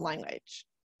her love language.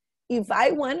 If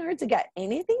I want her to get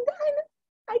anything done,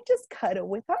 I just cuddle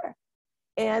with her.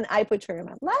 And I put her in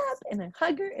my lap and I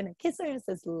hug her and I kiss her and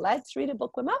says, let's read a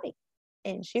book with mommy.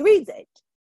 And she reads it.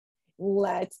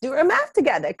 Let's do our math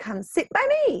together. Come sit by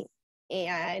me.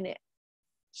 And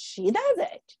she does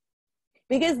it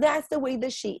because that's the way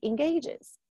that she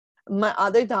engages. My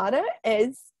other daughter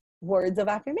is words of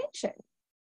affirmation.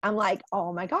 I'm like,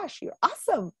 oh my gosh, you're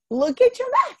awesome. Look at your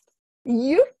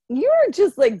math. You're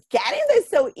just like getting this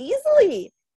so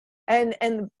easily.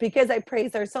 And because I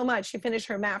praised her so much, she finished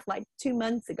her math like 2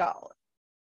 months ago.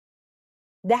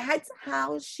 That's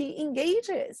how she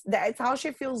engages. That's how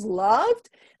she feels loved.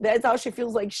 That's how she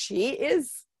feels like she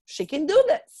can do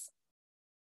this.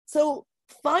 So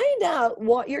find out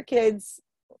what your kids'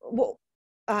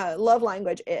 love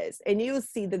language is, and you'll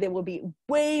see that they will be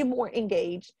way more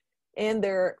engaged in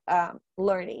their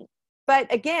learning.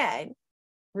 But again,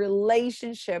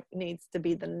 relationship needs to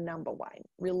be the number one.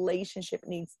 Relationship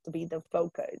needs to be the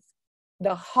focus.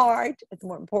 The heart is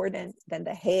more important than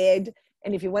the head.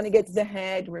 And if you want to get to the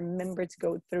head, remember to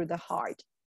go through the heart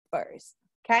first.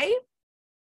 Okay?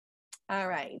 All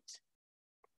right.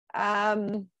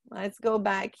 Let's go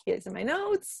back. Here's my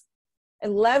notes.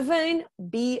 11,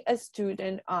 be a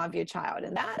student of your child.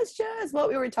 And that's just what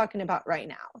we were talking about right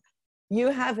now. You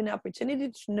have an opportunity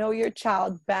to know your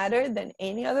child better than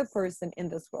any other person in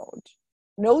this world.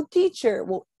 No teacher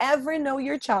will ever know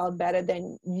your child better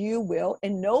than you will,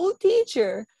 and no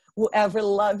teacher will ever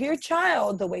love your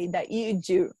child the way that you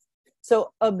do.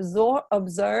 So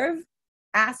observe,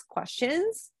 ask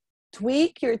questions,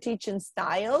 tweak your teaching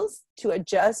styles to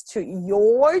adjust to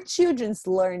your children's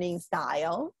learning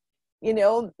style. You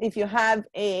know, if you have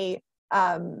a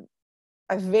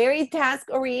very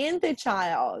task-oriented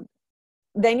child,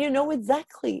 then you know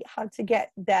exactly how to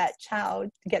get that child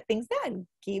to get things done.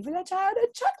 Give that child a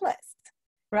checklist,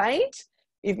 right?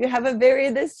 If you have a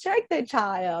very distracted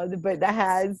child, but that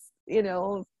has, you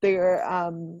know,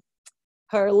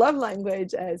 her love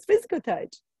language as physical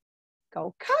touch,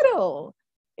 go cuddle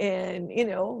and, you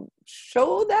know,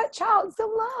 show that child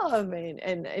some love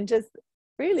and just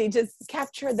really just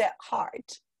capture that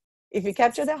heart. If you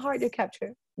capture that heart, you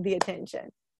capture the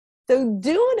attention. So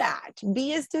do that.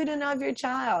 Be a student of your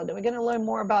child. And we're going to learn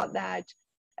more about that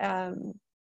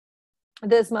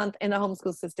this month in the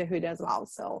Homeschool Sisterhood as well.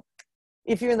 So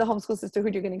if you're in the Homeschool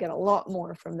Sisterhood, you're going to get a lot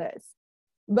more from this.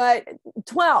 But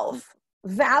 12,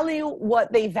 value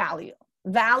what they value.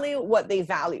 Value what they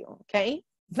value, okay?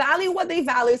 Value what they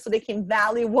value so they can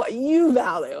value what you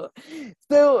value.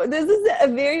 So this is a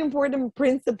very important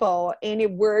principle, and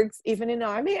it works even in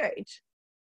our marriage.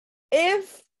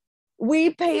 If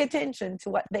we pay attention to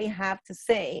what they have to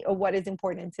say or what is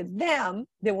important to them,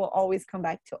 they will always come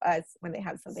back to us when they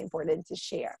have something important to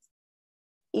share.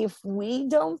 If we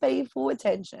don't pay full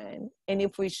attention and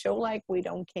if we show like we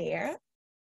don't care,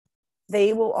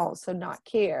 they will also not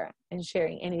care in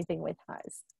sharing anything with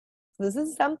us. This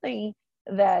is something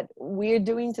that we're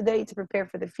doing today to prepare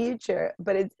for the future.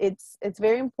 But it's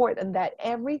very important that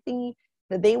everything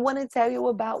that they want to tell you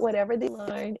about whatever they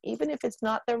learn, even if it's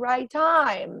not the right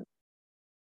time,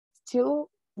 still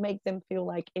make them feel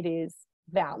like it is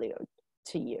valued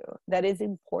to you, that is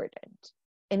important,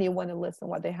 and you want to listen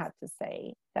what they have to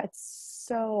say. That's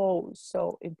so,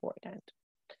 so important.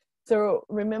 So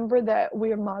remember that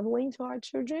we're modeling to our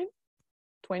children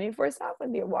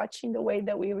 24/7. They're watching the way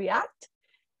that we react,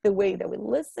 the way that we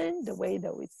listen, the way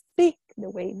that we speak, the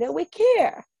way that we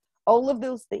care. All of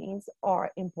those things are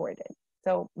important.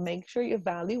 So make sure you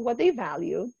value what they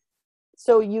value,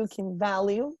 so you can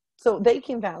value, so they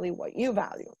can value what you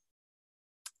value.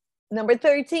 Number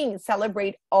 13,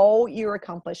 celebrate all your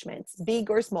accomplishments, big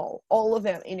or small, all of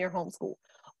them in your homeschool.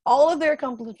 All of their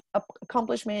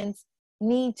accomplishments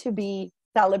need to be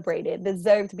celebrated,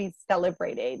 deserve to be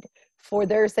celebrated for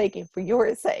their sake and for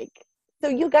your sake. So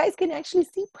you guys can actually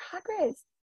see progress.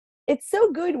 It's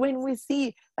so good when we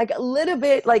see like a little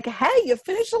bit like, hey, you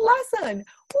finished a lesson.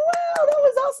 Wow, that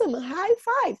was awesome. High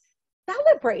five.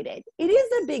 Celebrate it. It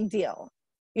is a big deal.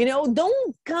 You know,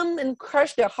 don't come and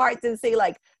crush their hearts and say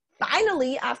like,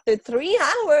 finally, after 3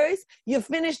 hours, you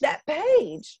finished that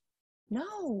page.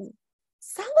 No,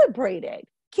 celebrate it.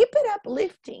 Keep it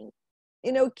uplifting.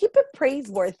 You know, keep it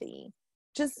praiseworthy.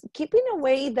 Just keep in a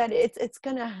way that it's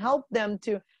going to help them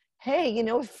to, hey, you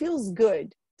know, it feels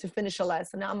good to finish a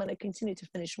lesson. Now I'm going to continue to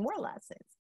finish more lessons.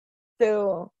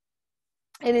 So,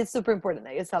 and it's super important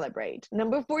that you celebrate.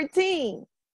 Number 14,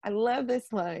 I love this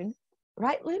one.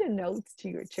 Write little notes to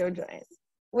your children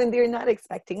when they're not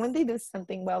expecting, when they do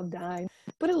something well done.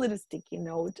 Put a little sticky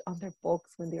note on their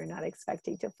books when they're not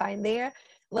expecting to find there.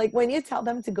 Like when you tell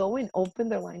them to go and open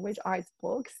their language arts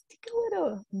books, stick a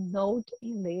little note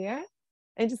in there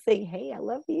and just say, hey, I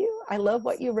love you. I love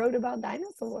what you wrote about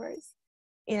dinosaurs.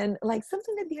 And like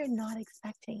something that they're not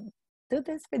expecting. Do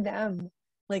this for them.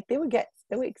 Like they would get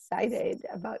so excited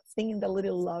about seeing the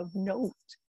little love note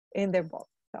in their book.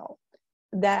 So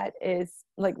that is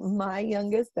like my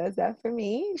youngest does that for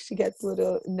me. She gets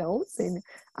little notes, and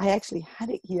I actually had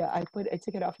it here. I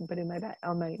took it off and put it in my bag,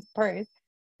 on my purse.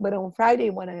 But on Friday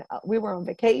when we were on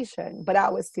vacation, but I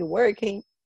was still working,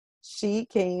 she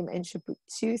came and she put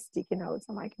 2 sticky notes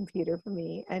on my computer for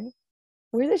me. And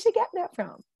where did she get that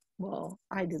from? Well,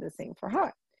 I do the same for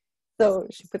her. So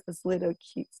she put this little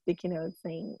cute sticky note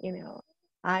saying, you know,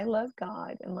 I love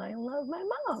God and I love my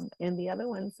mom. And the other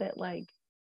one said like,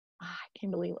 I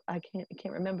can't believe, I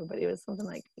can't remember, but it was something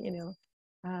like, you know,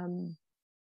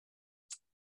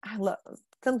 I love,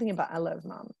 something about I love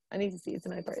mom. I need to see it's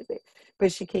in my birthday.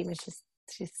 But she came and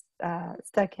she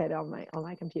stuck it on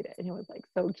my computer, and it was like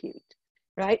so cute,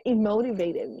 right? It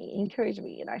motivated me, encouraged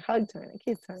me, and I hugged her and I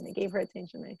kissed her and I gave her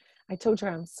attention. I told her,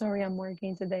 I'm sorry I'm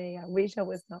working today. I wish I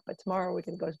was not, but tomorrow we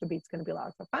can go to the beach. It's going to be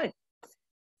lots of fun.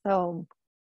 So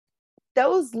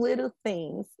those little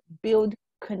things build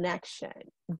connection,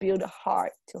 build a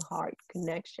heart-to-heart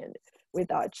connection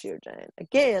with our children.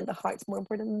 Again, the heart's more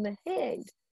important than the head.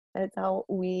 That's how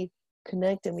we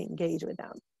connect and we engage with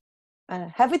them.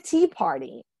 Have a tea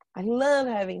party. I love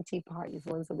having tea parties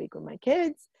once a week with my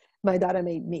kids. My daughter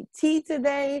made me tea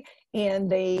today, and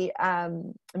they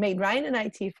made Ryan and I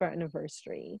tea for our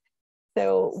anniversary.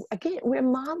 So again, we're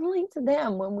modeling to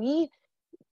them when we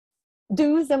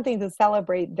do something to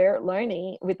celebrate their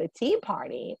learning with a tea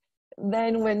party.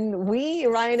 Then when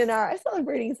Ryan and I are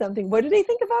celebrating something, what do they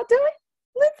think about doing?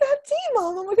 Let's have tea,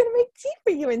 Mom, and we're going to make tea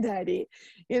for you and Daddy,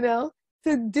 you know?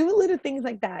 So do little things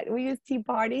like that. We use tea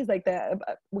parties like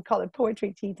we call it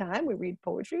poetry tea time. We read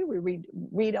poetry, we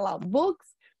read aloud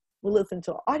books, we listen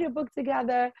to an audiobook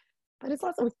together, but it's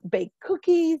also bake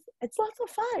cookies. It's lots of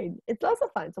fun. It's lots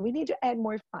of fun. So we need to add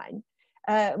more fun,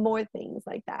 more things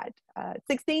like that.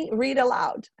 16, read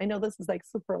aloud. I know this is like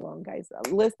super long, guys.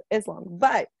 The list is long,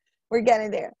 but we're getting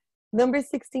there. Number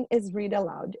 16 is read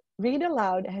aloud. Read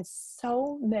aloud has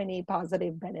so many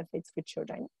positive benefits for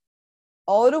children.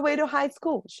 All the way to high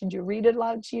school. Should you read it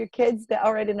aloud to your kids that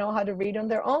already know how to read on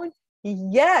their own?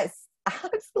 Yes,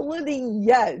 absolutely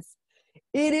yes.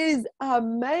 It is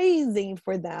amazing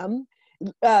for them.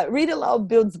 Read aloud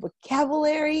builds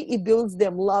vocabulary. It builds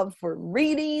them love for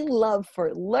reading, love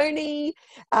for learning.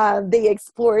 They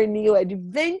explore new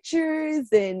adventures,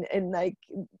 and like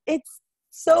it's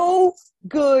so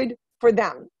good for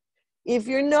them. If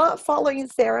you're not following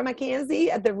Sarah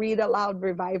Mackenzie at the Read Aloud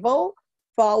Revival,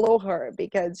 follow her,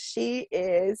 because she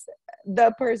is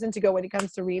the person to go when it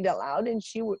comes to read aloud, and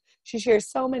she shares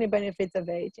so many benefits of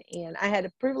it. And I had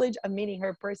a privilege of meeting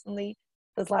her personally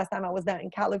this last time I was down in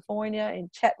California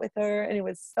and chat with her, and it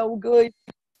was so good.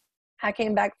 I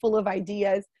came back full of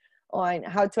ideas on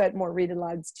how to add more read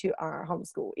alouds to our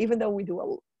homeschool, even though we do a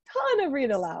ton of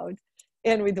read aloud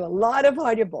and we do a lot of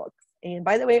audiobooks. And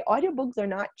by the way, audiobooks are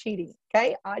not cheating,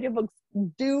 okay? Audiobooks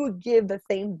do give the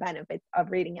same benefits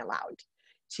of reading aloud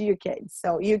to your kids.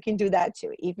 So you can do that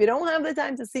too. If you don't have the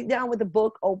time to sit down with a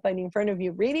book open in front of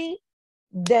you reading,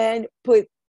 then put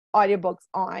audiobooks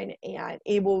on and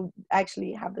it will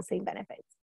actually have the same benefits.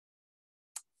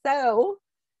 So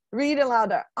read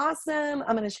aloud are awesome.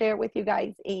 I'm going to share with you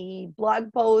guys a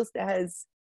blog post that has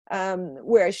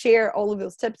where I share all of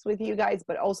those tips with you guys,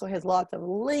 but also has lots of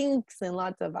links and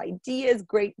lots of ideas,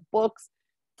 great books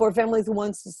for families who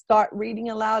wants to start reading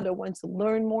aloud or want to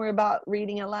learn more about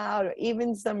reading aloud, or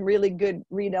even some really good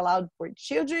read aloud for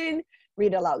children,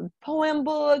 read aloud poem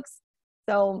books.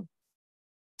 So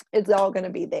it's all going to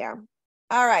be there.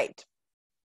 All right.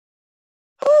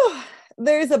 Whew.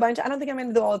 There's a bunch. I don't think I'm going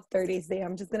to do all 30 today.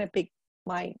 I'm just going to pick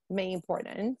my main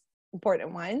important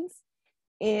ones.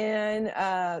 And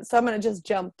so I'm going to just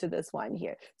jump to this one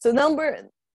here. So number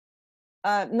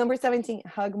 17,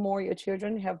 hug more your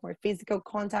children, have more physical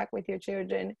contact with your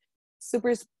children.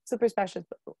 Super special,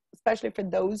 especially for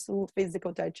those who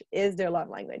physical touch is their love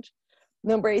language.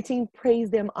 Number 18,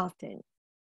 praise them often.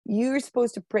 You're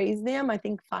supposed to praise them, I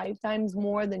think, 5 times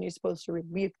more than you're supposed to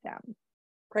rebuke them.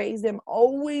 Praise them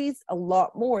always a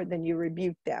lot more than you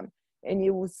rebuke them. And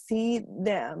you will see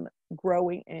them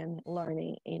growing and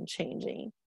learning and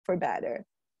changing for better.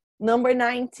 Number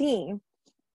 19,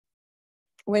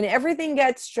 when everything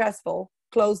gets stressful,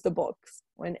 close the books.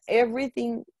 When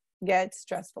everything gets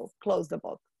stressful, close the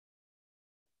book.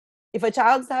 If a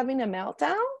child's having a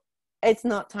meltdown, it's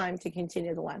not time to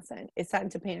continue the lesson. It's time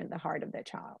to paint at the heart of the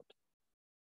child.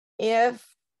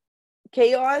 If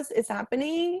chaos is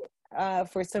happening,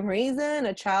 for some reason,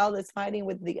 a child is fighting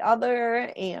with the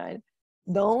other, and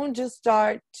don't just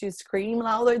start to scream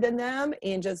louder than them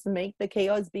and just make the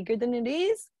chaos bigger than it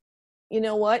is. You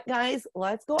know what, guys?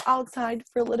 Let's go outside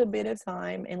for a little bit of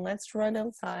time and let's run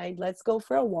outside. Let's go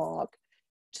for a walk.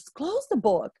 Just close the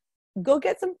book. Go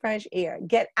get some fresh air.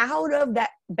 Get out of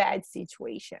that bad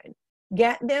situation.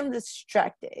 Get them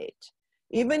distracted.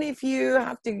 Even if you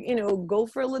have to, go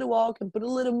for a little walk and put a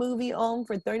little movie on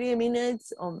for 30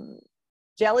 minutes on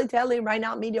Jelly Telly, Right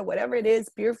Now Media, whatever it is,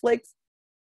 Pure Flix,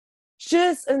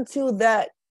 just until that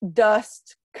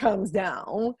dust comes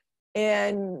down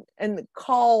and the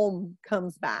calm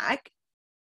comes back.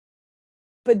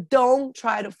 But don't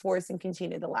try to force and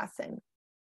continue the lesson.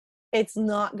 It's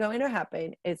not going to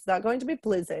happen. It's not going to be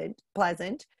pleasant.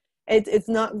 It's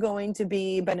not going to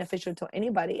be beneficial to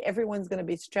anybody. Everyone's going to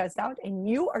be stressed out, and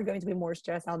you are going to be more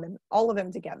stressed out than all of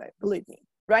them together. Believe me,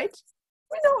 right?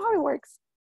 We know how it works.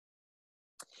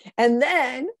 And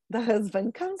then the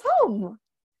husband comes home,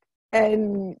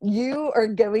 and you are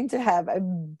going to have a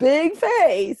big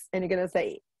face, and you're going to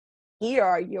say, here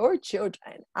are your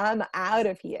children. I'm out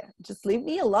of here. Just leave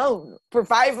me alone for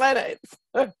 5 minutes.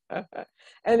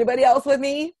 Anybody else with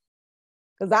me?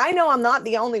 Because I know I'm not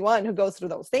the only one who goes through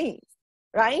those things,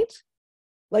 right?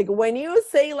 Like when you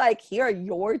say here are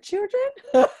your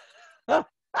children, my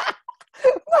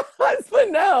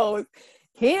husband knows.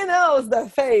 He knows the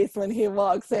face when he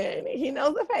walks in. He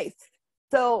knows the face.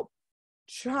 So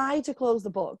try to close the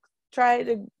book. Try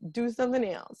to do something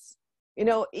else.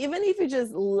 Even if you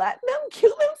just let them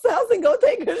kill themselves and go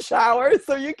take a shower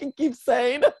so you can keep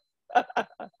sane.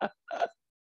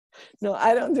 No,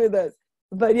 I don't do this.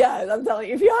 But yeah, I'm telling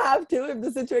you, if you have to, if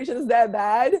the situation is that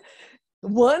bad,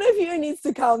 one of you needs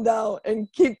to calm down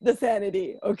and keep the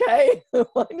sanity, okay?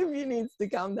 One of you needs to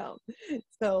calm down.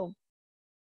 So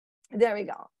there we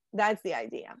go. That's the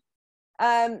idea.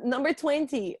 Number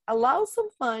 20, allow some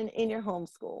fun in your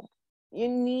homeschool. You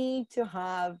need to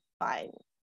have fun.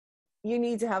 You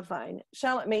need to have fun.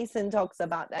 Charlotte Mason talks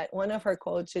about that. One of her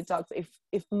quotes, she talks,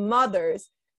 if mothers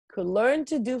could learn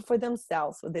to do for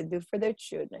themselves what they do for their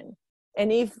children, and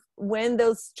if when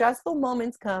those stressful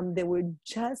moments come, they would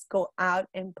just go out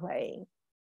and play.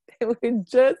 They would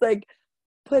just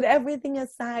put everything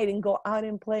aside and go out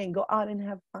and play and go out and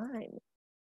have fun.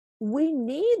 We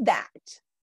need that.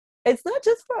 It's not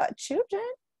just for our children.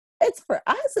 It's for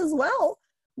us as well.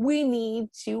 We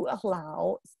need to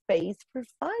allow space for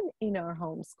fun in our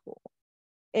homeschool.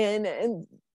 And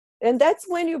that's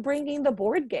when you're bringing the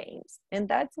board games. And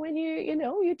that's when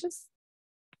you just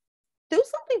do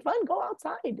something fun. Go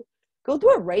outside. Go do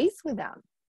a race with them.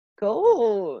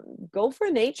 Go for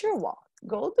a nature walk.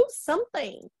 Go do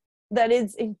something that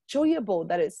is enjoyable,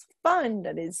 that is fun,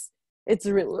 it's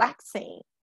relaxing.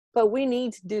 But we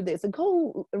need to do this. And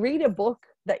go read a book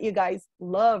that you guys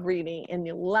love reading and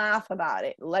you laugh about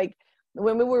it. Like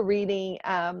when we were reading,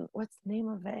 what's the name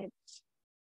of it?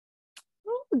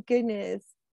 Oh, goodness.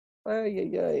 Oh,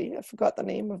 yeah. I forgot the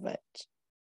name of it.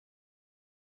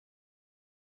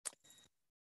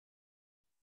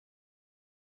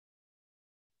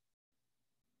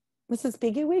 Mrs.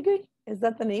 Piggy Wiggy? Is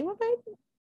that the name of it?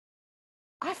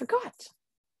 I forgot.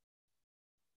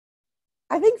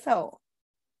 I think so.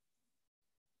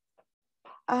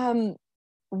 Um,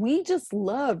 we just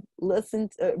loved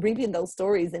reading those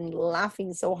stories and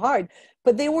laughing so hard.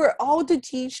 But they were all to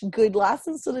teach good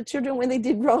lessons to the children when they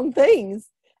did wrong things.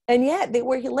 And yet they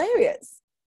were hilarious.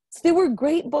 So they were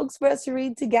great books for us to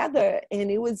read together.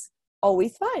 And it was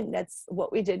always fun. That's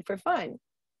what we did for fun.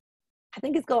 I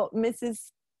think it's called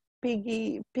Mrs.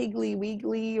 Piggly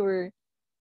Wiggly, or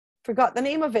forgot the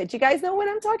name of it. You guys know what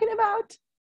I'm talking about?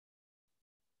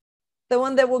 The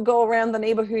one that will go around the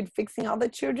neighborhood fixing all the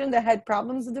children that had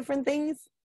problems with different things.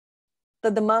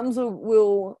 That the moms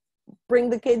will bring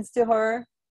the kids to her.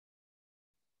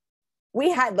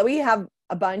 We have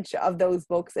a bunch of those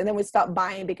books, and then we stopped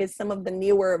buying because some of the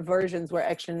newer versions were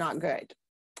actually not good.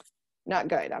 Not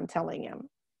good, I'm telling you.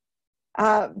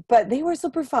 But they were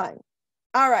super fun.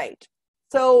 All right.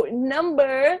 So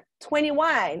number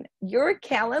 21, your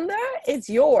calendar is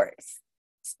yours.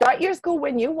 Start your school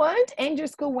when you want, end your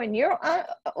school when you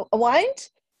want.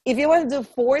 If you want to do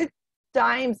 4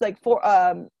 times, like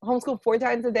homeschool 4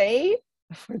 times a day,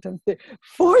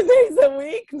 4 days a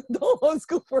week, don't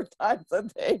homeschool 4 times a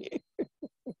day.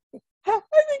 I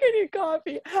think I need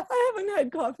coffee. I haven't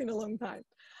had coffee in a long time.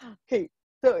 Okay,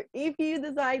 so if you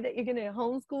decide that you're going to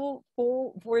homeschool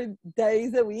 4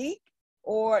 days a week,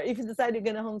 or if you decide you're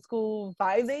going to homeschool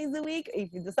 5 days a week,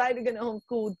 if you decide you're going to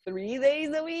homeschool 3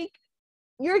 days a week,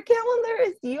 your calendar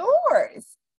is yours.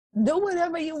 Do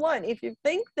whatever you want. If you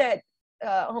think that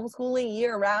homeschooling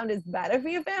year-round is better for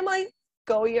your family,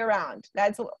 go year-round.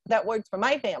 That works for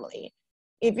my family.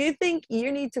 If you think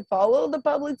you need to follow the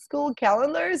public school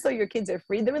calendar so your kids are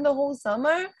free during the whole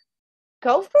summer,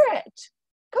 go for it.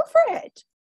 Go for it.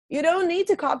 You don't need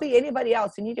to copy anybody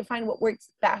else. You need to find what works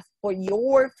best for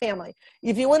your family.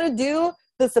 If you want to do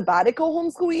the sabbatical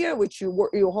homeschool year, which you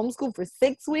homeschool for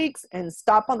 6 weeks and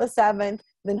stop on the 7th,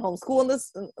 then homeschool on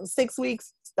the 6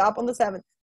 weeks, stop on the 7th,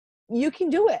 you can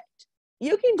do it.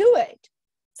 You can do it.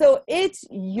 So it's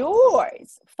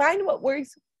yours. Find what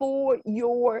works for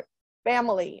your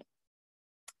family.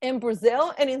 In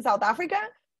Brazil and in South Africa,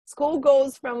 school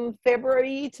goes from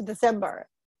February to December,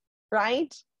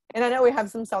 right? And I know we have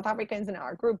some South Africans in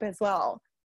our group as well.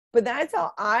 But that's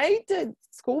how I did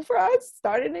school for us.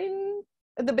 Started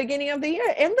at the beginning of the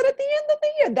year, ended at the end of the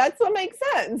year. That's what makes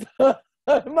sense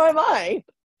in my mind.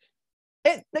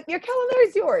 Your calendar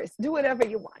is yours. Do whatever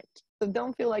you want. So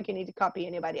don't feel like you need to copy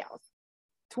anybody else.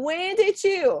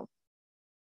 22.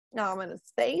 Now I'm going to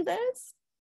say this,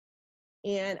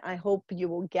 and I hope you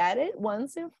will get it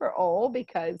once and for all,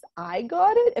 because I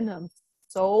got it and I'm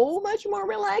so much more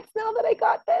relaxed now that I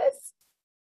got this.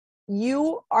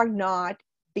 You are not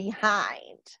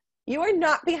behind. You are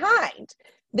not behind.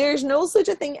 There's no such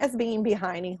a thing as being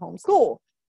behind in homeschool.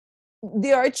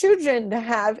 There are children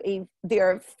that they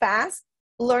are fast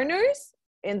learners,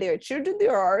 and there are children that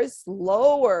are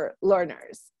slower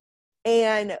learners.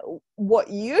 And what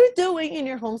you're doing in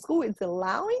your homeschool is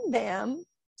allowing them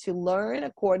to learn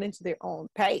according to their own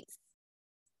pace.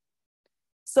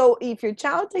 So if your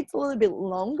child takes a little bit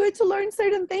longer to learn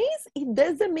certain things, it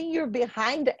doesn't mean you're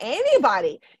behind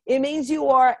anybody. It means you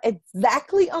are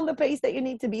exactly on the pace that you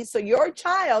need to be, so your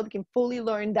child can fully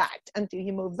learn that until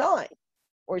he moves on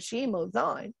or she moves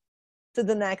on to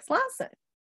the next lesson.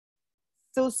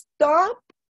 So stop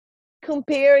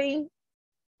comparing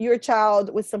your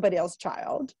child with somebody else's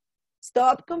child.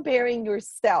 Stop comparing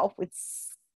yourself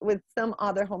with some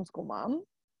other homeschool mom.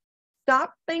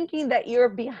 Stop thinking that you're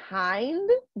behind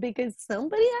because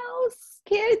somebody else's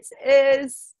kids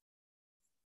is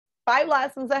 5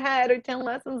 lessons ahead or 10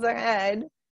 lessons ahead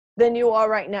than you are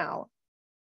right now.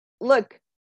 Look,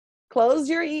 close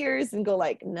your ears and go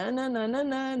like,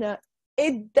 no.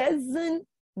 It doesn't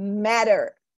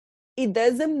matter. It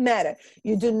doesn't matter.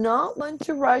 You do not want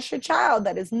to rush a child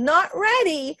that is not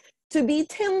ready to be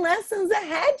 10 lessons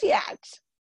ahead yet.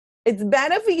 It's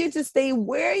better for you to stay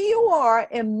where you are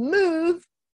and move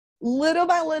little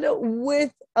by little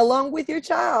along with your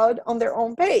child on their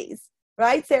own pace,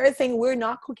 right? Sarah's saying we're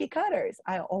not cookie cutters.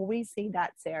 I always say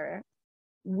that, Sarah.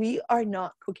 We are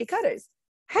not cookie cutters.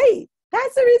 Hey,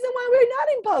 that's the reason why we're not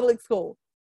in public school.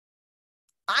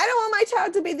 I don't want my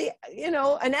child to be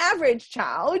an average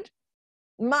child.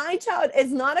 My child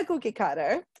is not a cookie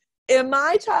cutter, and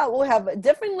my child will have a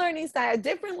different learning style,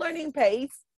 different learning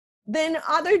pace than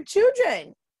other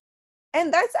children.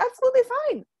 And that's absolutely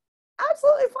fine.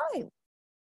 Absolutely fine.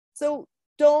 So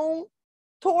don't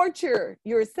torture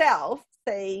yourself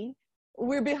saying,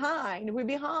 we're behind, we're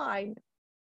behind.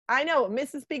 I know,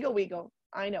 Mrs. Piggle Wiggle.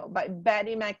 I know, but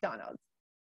Betty McDonald.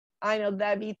 I know,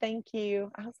 Debbie, thank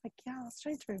you. I was like, yeah, I was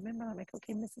trying to remember. I'm like,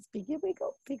 okay, Mrs. Piggle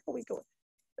Wiggle, Piggle Wiggle.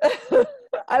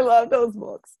 I love those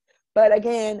books. But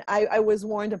again, I was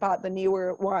warned about the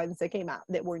newer ones that came out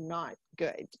that were not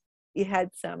good. It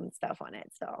had some stuff on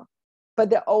it. So, but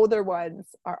the older ones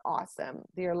are awesome.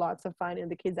 They're lots of fun,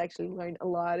 and the kids actually learn a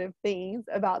lot of things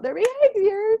about their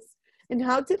behaviors and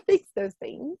how to fix those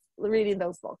things reading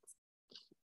those books.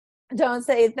 Don't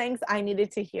say thanks. I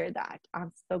needed to hear that.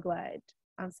 I'm so glad.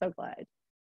 I'm so glad.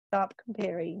 Stop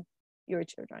comparing your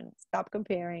children. Stop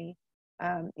comparing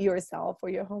yourself or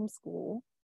your homeschool.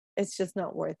 It's just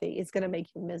not worth it. It's going to make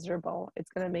you miserable.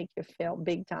 It's going to make you fail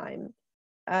big time.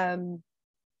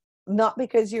 Not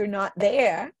because you're not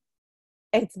there.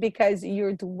 It's because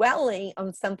you're dwelling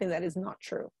on something that is not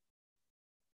true.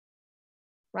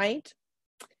 Right?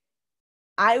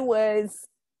 I was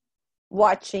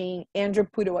watching Andrew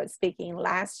Pudewa speaking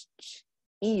last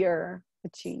year,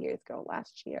 2 years ago,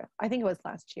 last year. I think it was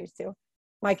last year too.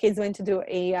 My kids went to do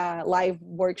a live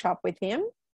workshop with him,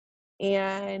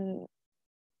 and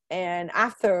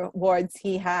afterwards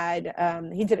he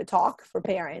did a talk for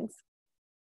parents.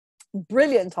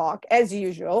 Brilliant talk as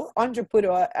usual. Andrew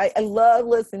Pudewa, I love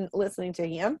listening to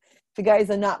him. If you guys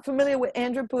are not familiar with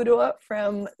Andrew Pudewa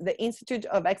from the Institute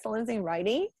of Excellence in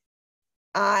Writing,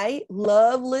 I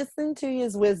love listening to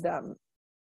his wisdom.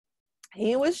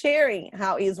 He was sharing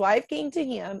how his wife came to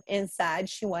him and said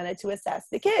she wanted to assess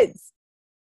the kids.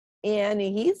 And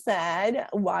he said,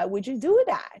 why would you do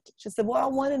that? She said, well, I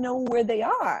want to know where they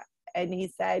are. And he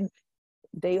said,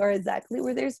 they are exactly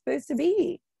where they're supposed to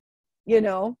be, you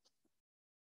know.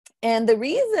 And the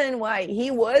reason why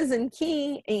he wasn't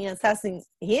keen in assessing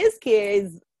his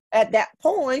kids at that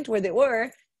point where they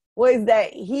were was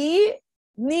that he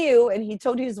knew, and he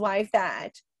told his wife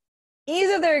that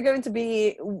either they're going to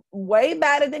be way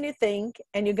better than you think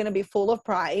and you're going to be full of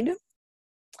pride,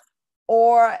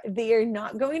 or they're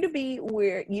not going to be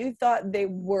where you thought they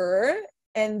were,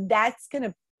 and that's going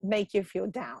to make you feel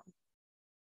down.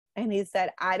 And he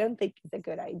said, I don't think it's a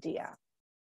good idea.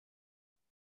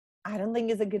 I don't think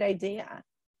it's a good idea.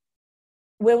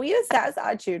 When we assess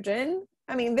our children,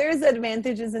 I mean, there's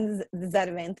advantages and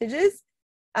disadvantages.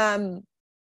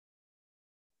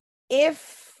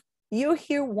 If you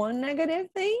hear one negative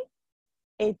thing,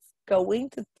 it's going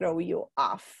to throw you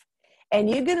off. And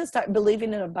you're going to start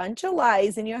believing in a bunch of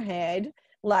lies in your head,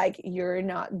 like you're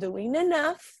not doing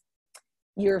enough,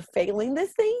 you're failing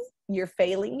this thing, you're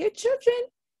failing your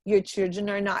children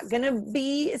are not going to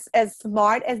be as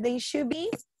smart as they should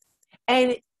be.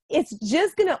 And it's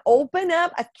just going to open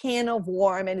up a can of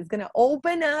worms, and it's going to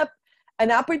open up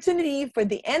an opportunity for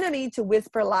the enemy to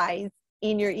whisper lies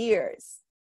in your ears.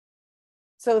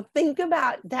 So think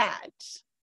about that.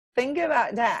 Think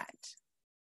about that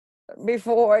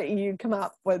before you come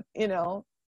up with, the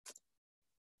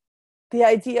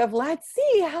idea of, let's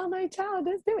see how my child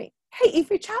is doing. Hey, if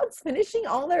your child's finishing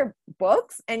all their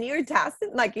books and you're testing,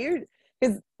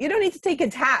 because you don't need to take a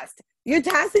test. You're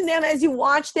testing them as you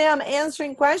watch them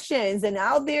answering questions, and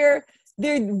out there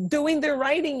they're doing their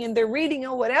writing and their reading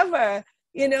or whatever,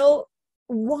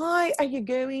 why are you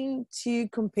going to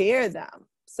compare them?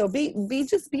 So be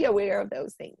aware of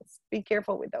those things. Be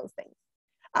careful with those things.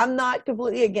 I'm not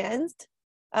completely against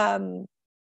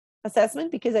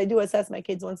assessment, because I do assess my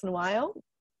kids once in a while.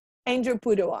 Andrew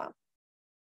Pudewa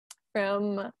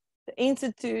from the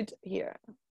Institute here.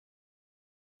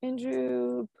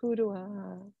 Andrew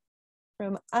Pudewa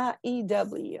from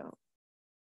AEW.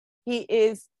 He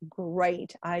is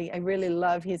great. I really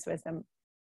love his wisdom.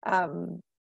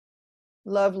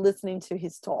 Love listening to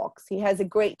his talks. He has a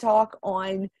great talk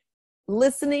on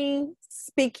listening,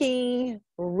 speaking,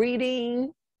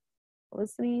 reading,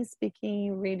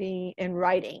 and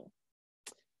writing,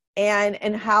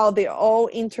 and how they're all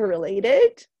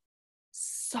interrelated.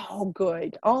 So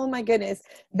good. Oh my goodness.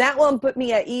 That one put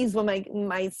me at ease when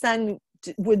my son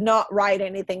would not write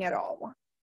anything at all.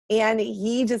 And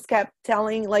he just kept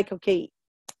telling, okay,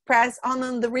 press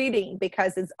on the reading,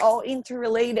 because it's all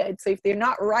interrelated. So if they're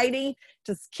not writing,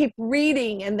 just keep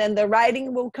reading, and then the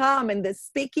writing will come, and the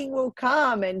speaking will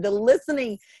come, and the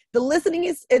listening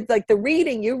is, it's like the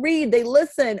reading, you read, they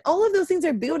listen. All of those things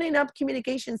are building up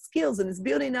communication skills, and it's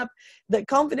building up the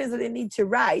confidence that they need to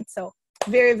write. So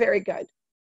very, very good.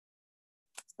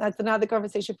 That's another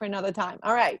conversation for another time.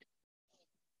 All right.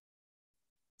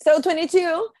 So 22,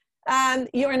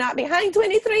 you are not behind.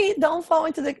 23, don't fall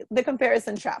into the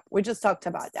comparison trap. We just talked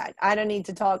about that. I don't need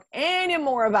to talk any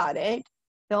more about it.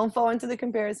 Don't fall into the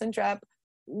comparison trap.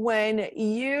 when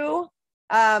you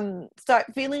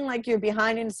start feeling like you're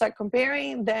behind and start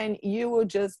comparing, then you will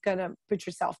just gonna put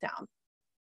yourself down.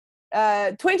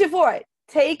 24,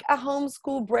 take a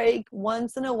homeschool break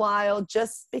once in a while,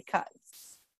 just because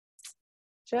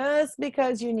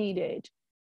you need it,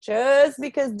 just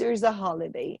because there's a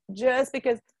holiday, just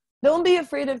because. Don't be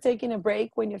afraid of taking a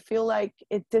break when you feel like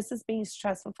this is being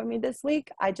stressful for me this week.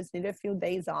 I just need a few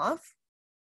days off.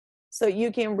 So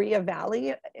you can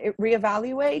reevaluate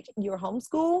your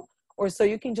homeschool, or so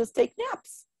you can just take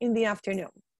naps in the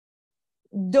afternoon.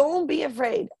 Don't be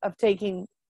afraid of taking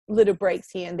little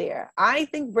breaks here and there. I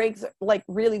think breaks like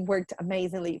really worked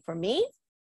amazingly for me.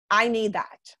 I need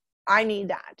that.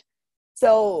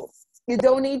 So you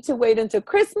don't need to wait until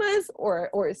Christmas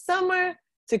or summer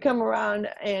to come around,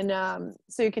 and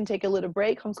so you can take a little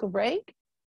break, homeschool break.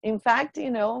 In fact,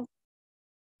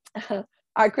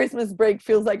 our Christmas break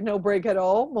feels like no break at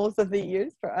all most of the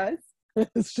years for us.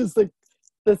 It's just like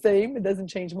the same. It doesn't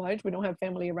change much. We don't have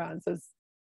family around.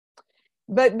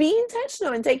 But be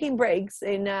intentional in taking breaks,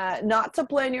 and not to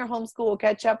plan your homeschool,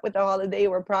 catch up with a holiday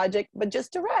or a project, but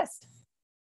just to rest.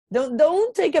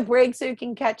 Don't take a break so you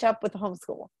can catch up with the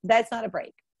homeschool. That's not a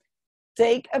break.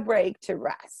 Take a break to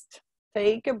rest.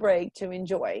 Take a break to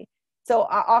enjoy. So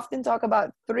I often talk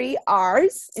about 3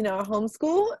 R's in our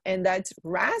homeschool, and that's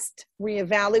rest,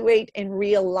 reevaluate, and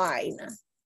realign.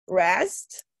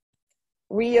 Rest,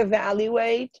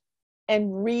 reevaluate,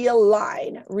 and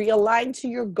realign. Realign to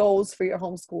your goals for your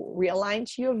homeschool. Realign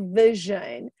to your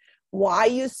vision, why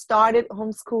you started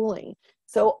homeschooling.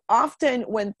 So often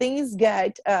when things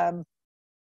get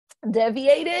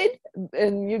deviated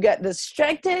and you get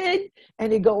distracted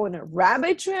and you go on a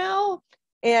rabbit trail,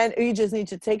 and you just need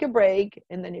to take a break,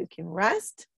 and then you can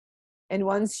rest. And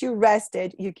once you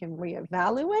rested, you can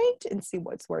reevaluate and see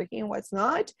what's working and what's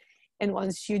not. And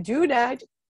once you do that,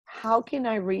 how can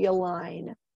I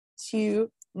realign to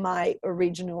my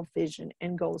original vision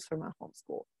and goals for my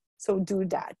homeschool? So do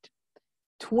that.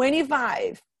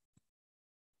 25,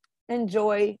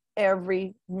 enjoy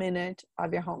every minute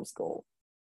of your homeschool.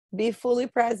 Be fully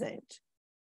present.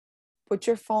 Put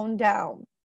your phone down.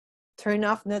 Turn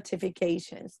off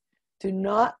notifications. Do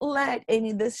not let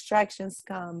any distractions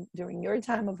come during your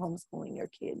time of homeschooling your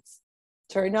kids.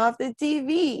 Turn off the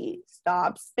TV.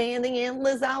 Stop spending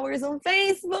endless hours on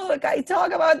Facebook. I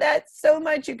talk about that so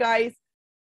much, you guys.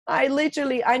 I need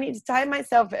to time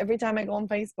myself every time I go on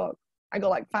Facebook. I go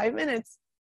like 5 minutes.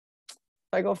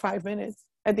 I go 5 minutes.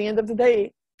 At the end of the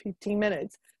day, 15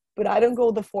 minutes. But I don't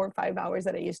go the 4 or 5 hours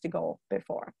that I used to go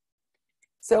before.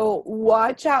 So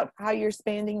watch out how you're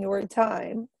spending your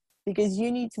time, because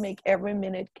you need to make every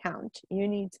minute count. You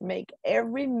need to make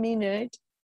every minute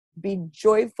be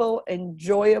joyful,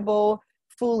 enjoyable,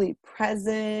 fully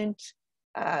present.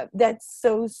 That's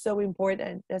so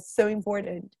important. That's so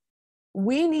important.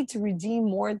 We need to redeem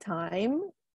more time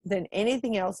than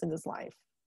anything else in this life,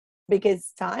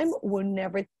 because time will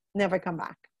never come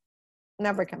back.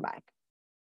 Never come back.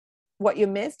 What you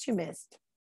missed,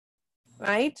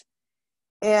 right?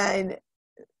 And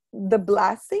the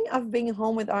blessing of being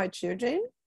home with our children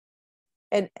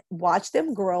and watch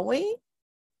them growing.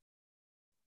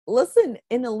 Listen,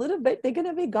 in a little bit, they're going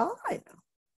to be gone.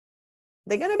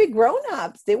 They're going to be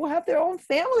grown-ups. They will have their own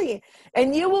family.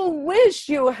 And you will wish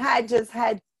you had just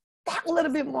had that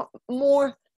little bit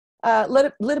more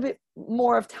little bit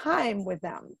more of time with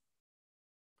them.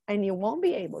 And you won't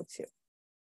be able to.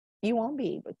 You won't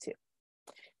be able to.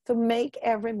 So make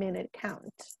every minute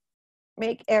count.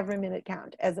 Make every minute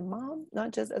count as a mom,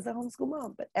 not just as a homeschool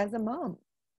mom, but as a mom.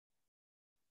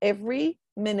 Every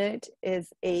minute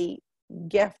is a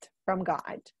gift from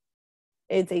God.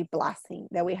 It's a blessing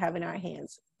that we have in our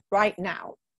hands right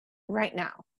now,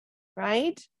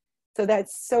 right? So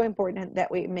that's so important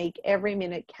that we make every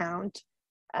minute count.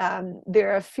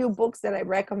 There are a few books that I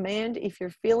recommend if you're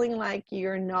feeling like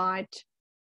you're not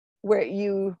where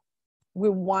you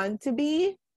would want to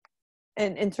be,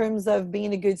 and in terms of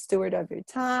being a good steward of your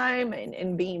time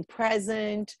and being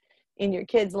present in your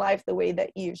kid's life the way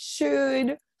that you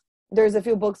should. There's a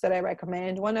few books that I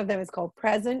recommend. One of them is called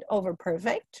Present Over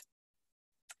Perfect.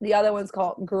 The other one's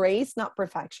called Grace, Not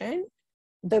Perfection.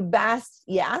 The Best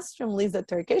Yes from Lisa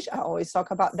Turkish. I always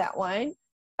talk about that one.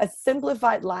 A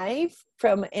Simplified Life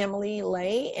from Emily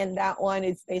Lay. And that one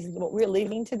is basically what we're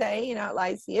living today in our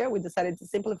lives here. We decided to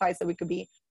simplify so we could be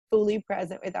fully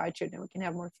present with our children. We can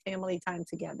have more family time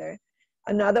together.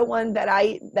 Another one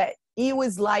that it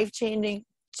was life-changing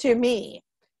to me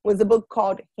was a book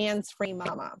called Hands-Free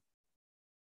Mama.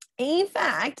 In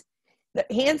fact, the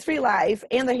Hands-Free Life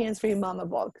and the Hands-Free Mama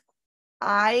book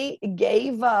I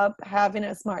gave up having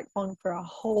a smartphone for a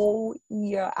whole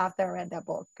year after I read that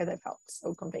book because I felt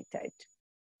so convicted.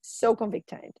 So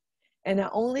convicted. And I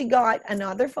only got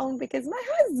another phone because my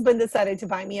husband decided to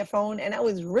buy me a phone. And I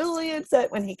was really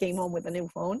upset when he came home with a new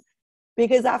phone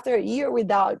because after a year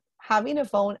without having a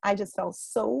phone, I just felt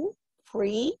so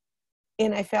free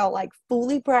and I felt like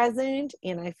fully present.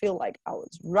 And I feel like I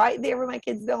was right there with my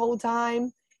kids the whole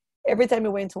time. Every time we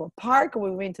went to a park or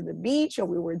we went to the beach or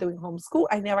we were doing homeschool,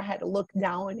 I never had to look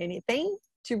down on anything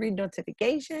to read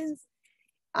notifications.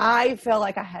 I felt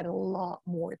like I had a lot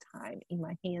more time in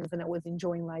my hands and I was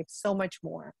enjoying life so much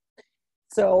more.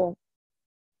 So,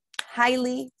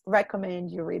 highly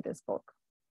recommend you read this book.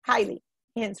 Highly.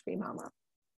 Hands-free Mama.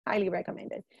 Highly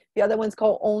recommended. The other one's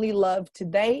called Only Love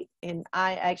Today, and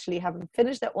I actually haven't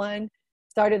finished that one.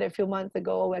 Started a few months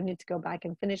ago. I need to go back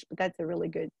and finish, but that's a really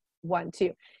good one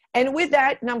too. And with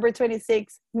that, number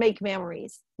 26, make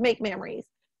memories. Make memories.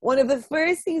 One of the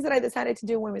first things that I decided to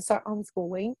do when we start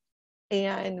homeschooling,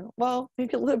 and well,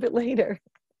 maybe a little bit later,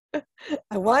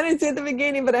 I wanted to at the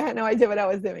beginning, but I had no idea what I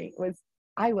was doing, was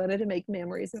I wanted to make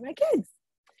memories with my kids.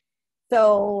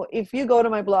 So if you go to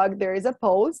my blog, there is a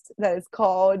post that is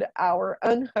called our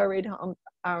unhurried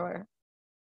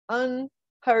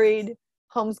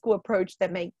homeschool approach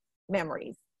that make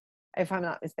memories, if I'm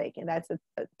not mistaken. That's the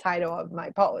title of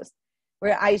my post,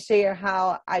 where I share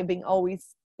how I've been always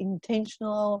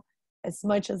intentional as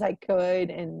much as I could,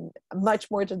 and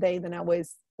much more today than I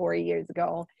was 4 years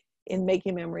ago, in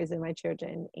making memories with my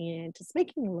children and just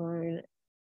making them learn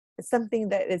something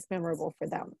that is memorable for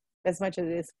them as much as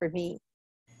it is for me.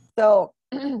 So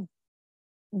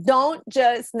don't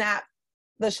just snap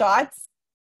the shots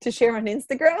to share on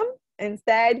Instagram.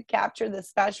 Instead, capture the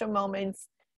special moments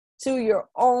to your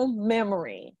own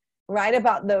memory. Write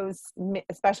about those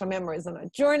special memories on a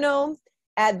journal.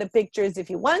 Add the pictures if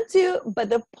you want to. But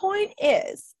the point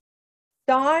is,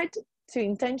 start to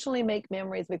intentionally make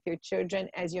memories with your children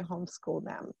as you homeschool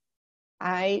them.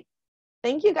 I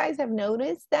think you guys have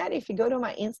noticed that if you go to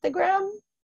my Instagram,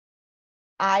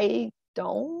 I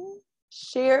don't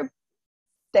share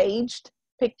staged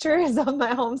pictures of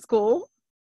my homeschool.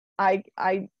 I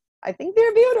think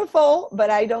they're beautiful, but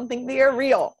I don't think they are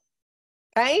real.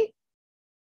 Okay?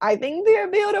 I think they're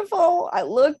beautiful. I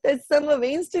looked at some of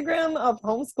Instagram of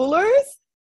homeschoolers,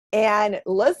 and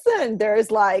listen,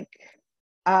 there's like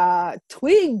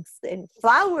twigs and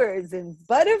flowers and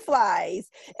butterflies,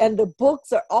 and the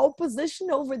books are all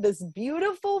positioned over this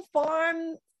beautiful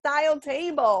farm style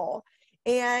table,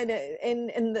 and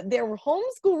their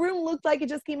homeschool room looked like it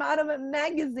just came out of a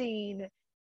magazine,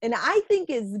 and I think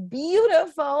it's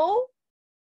beautiful.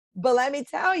 But let me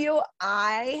tell you,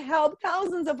 I help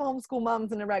thousands of homeschool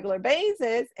moms on a regular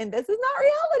basis, and this is not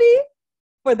reality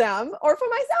for them or for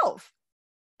myself.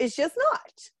 It's just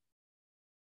not.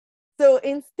 So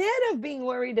instead of being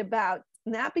worried about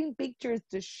snapping pictures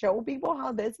to show people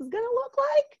how this is going to look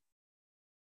like,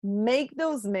 make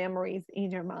those memories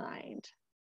in your mind.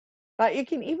 You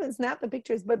can even snap the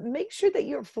pictures, but make sure that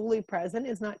you're fully present.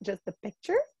 It's not just the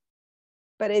picture,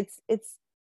 but it's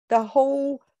the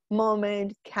whole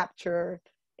moment capture,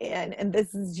 and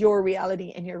this is your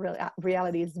reality, and your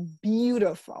reality is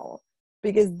beautiful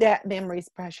because that memory is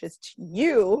precious to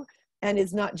you, and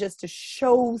it's not just to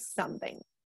show something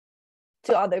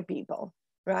to other people,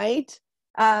 right?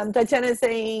 Tatiana is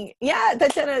saying, yeah,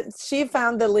 Tatiana, she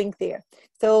found the link there.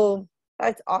 So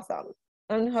that's awesome.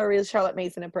 And her real Charlotte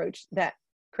Mason approach that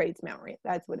creates memory.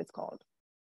 That's what it's called.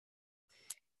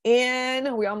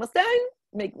 And we're almost done.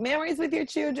 Make memories with your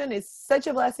children. It's such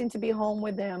a blessing to be home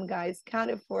with them, guys.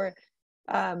 Count it for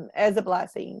as a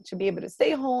blessing to be able to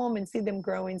stay home and see them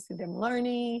growing, see them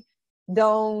learning.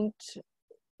 Don't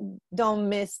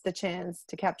miss the chance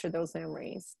to capture those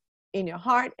memories in your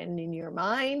heart and in your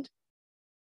mind.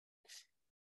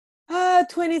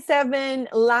 27,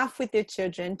 laugh with your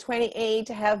children. 28,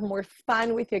 have more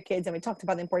fun with your kids. And we talked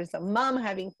about the importance of mom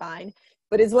having fun.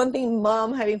 But it's one thing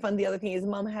mom having fun. The other thing is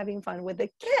mom having fun with the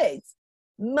kids.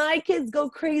 My kids go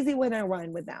crazy when I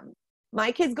run with them.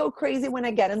 My kids go crazy when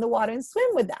I get in the water and swim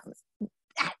with them.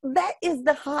 That is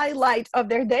the highlight of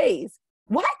their days.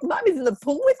 What? Mom is in the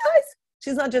pool with us?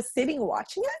 She's not just sitting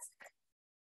watching us?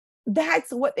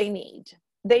 That's what they need.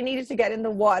 They needed to get in the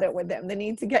water with them. They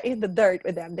need to get in the dirt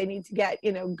with them. They need to get,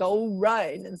 go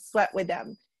run and sweat with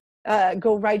them.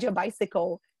 Go ride your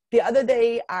bicycle. The other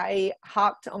day, I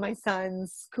hopped on my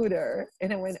son's scooter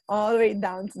and I went all the way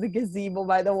down to the gazebo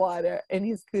by the water in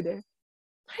his scooter.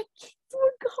 My kids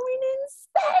were going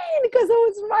insane because I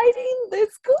was riding the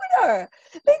scooter.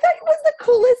 They thought it was the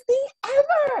coolest thing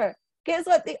ever. guess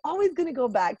what? They're always going to go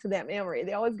back to that memory.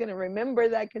 They're always going to remember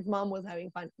that because mom was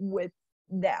having fun with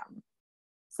them.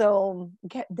 So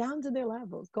get down to their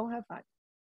levels. Go have fun.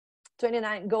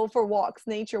 29, go for walks,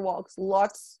 nature walks,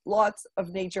 lots of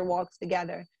nature walks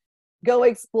together. Go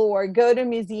explore, go to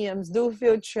museums, do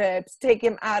field trips, take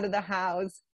him out of the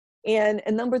house. And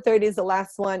number 30 is the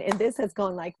last one. And this has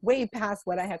gone like way past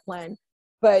what I had planned.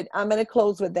 But I'm going to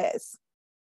close with this.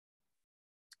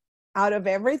 Out of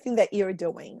everything that you're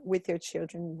doing with your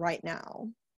children right now,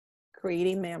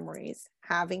 creating memories,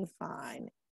 having fun,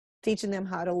 teaching them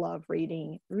how to love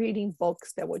reading, reading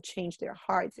books that will change their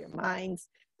hearts, their minds,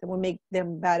 that will make them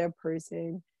a better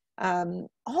person.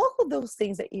 All of those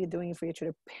things that you're doing for your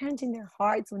children, parenting their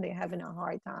hearts when they're having a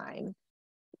hard time,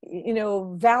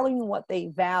 valuing what they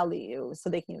value so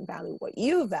they can value what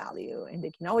you value, and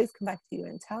they can always come back to you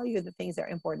and tell you the things that are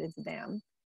important to them.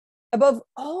 Above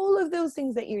all of those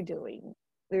things that you're doing,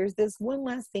 there's this one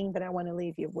last thing that I want to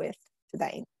leave you with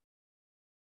today.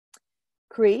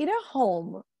 Create a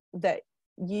home that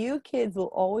you kids will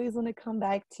always want to come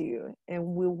back to and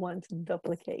will want to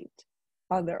duplicate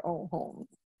on their own homes.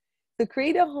 So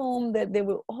create a home that they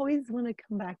will always want to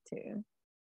come back to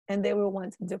and they will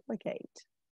want to duplicate.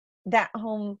 That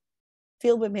home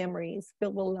filled with memories,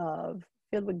 filled with love,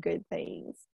 filled with good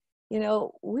things.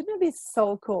 Wouldn't it be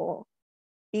so cool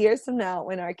years from now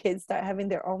when our kids start having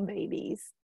their own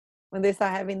babies, when they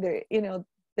start having their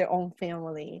own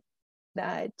family,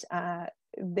 that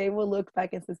they will look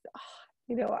back and say,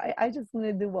 I just want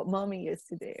to do what mommy used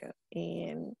to do.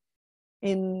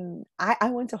 And I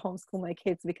want to homeschool my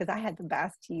kids because I had the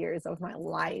best years of my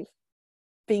life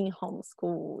being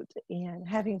homeschooled and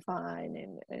having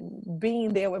fun and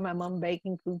being there with my mom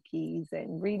baking cookies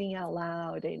and reading out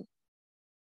loud. And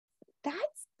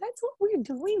that's what we're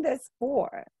doing this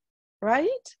for,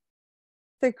 right?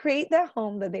 To create that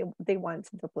home that they want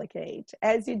to duplicate.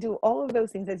 As you do all of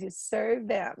those things, as you serve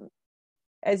them,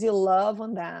 as you love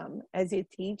on them, as you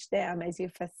teach them, as you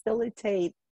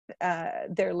facilitate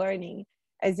their learning,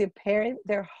 as you parent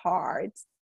their hearts,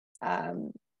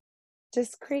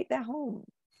 just create that home.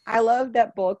 I love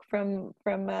that book from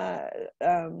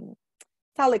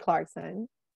Sally Clarkson.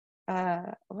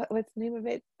 What's the name of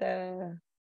it?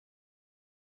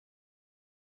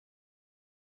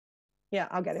 Yeah,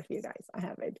 I'll get it for you guys. I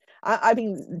have it. I've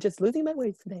been just losing my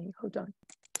words today. Hold on.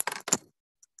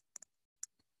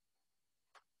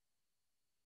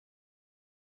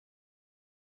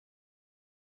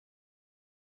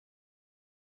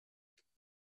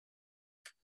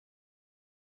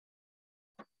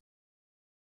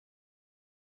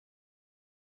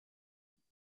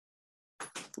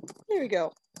 Here we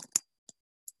go.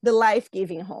 The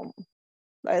Life-Giving Home.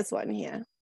 This one here.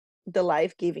 The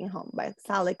Life-Giving Home by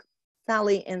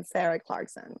Sally and Sarah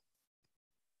Clarkson.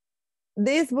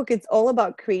 This book is all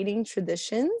about creating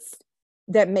traditions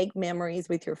that make memories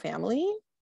with your family.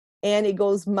 And it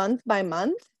goes month by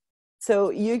month. So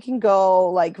you can go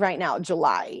like right now,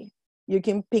 July. You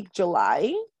can pick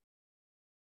July.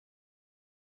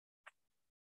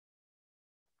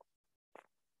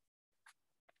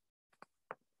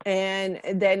 And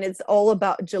then it's all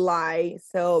about July.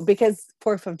 So because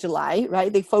 4th of July,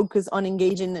 right? They focus on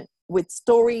engaging with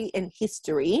story and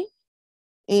history.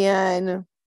 And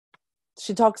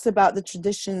she talks about the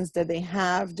traditions that they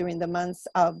have during the months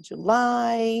of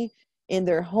July in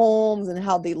their homes and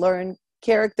how they learn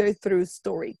character through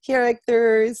story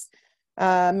characters,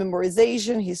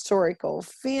 memorization, historical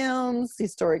films,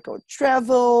 historical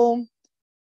travel,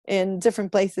 and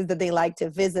different places that they like to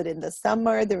visit in the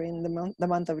summer during the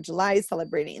month of July,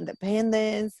 celebrating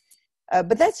independence.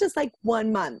 But that's just like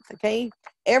 1 month, okay?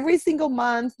 Every single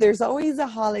month, there's always a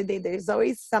holiday. There's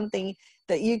always something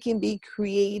that you can be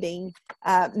creating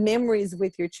memories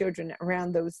with your children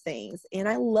around those things. And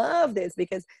I love this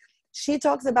because she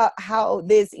talks about how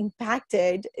this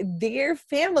impacted their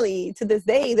family to this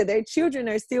day, that their children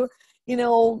are still,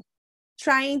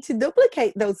 trying to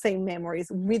duplicate those same memories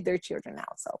with their children now.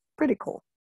 So pretty cool.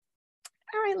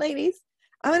 All right, ladies,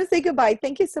 I'm going to say goodbye.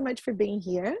 Thank you so much for being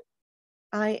here.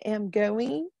 I am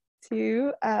going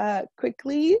to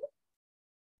quickly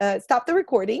stop the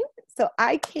recording so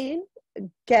I can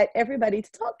get everybody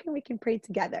to talk and we can pray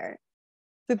together.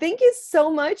 So thank you so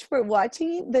much for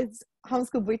watching this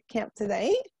homeschool boot camp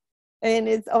today. And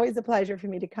it's always a pleasure for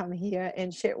me to come here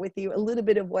and share with you a little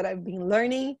bit of what I've been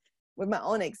learning with my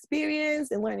own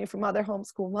experience and learning from other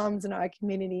homeschool moms in our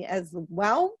community as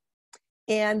well.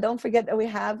 And don't forget that we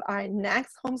have our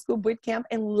next homeschool boot camp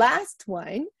and last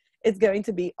one is going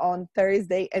to be on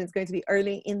Thursday, and it's going to be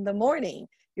early in the morning.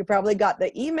 You probably got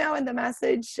the email and the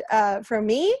message from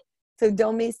me So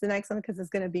don't miss the next one because it's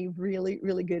going to be really,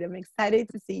 really good. I'm excited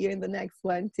to see you in the next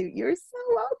one too. You're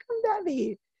so welcome,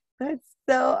 Debbie.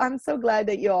 I'm so glad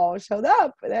that you all showed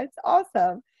up. That's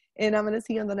awesome. And I'm going to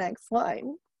see you on the next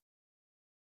one.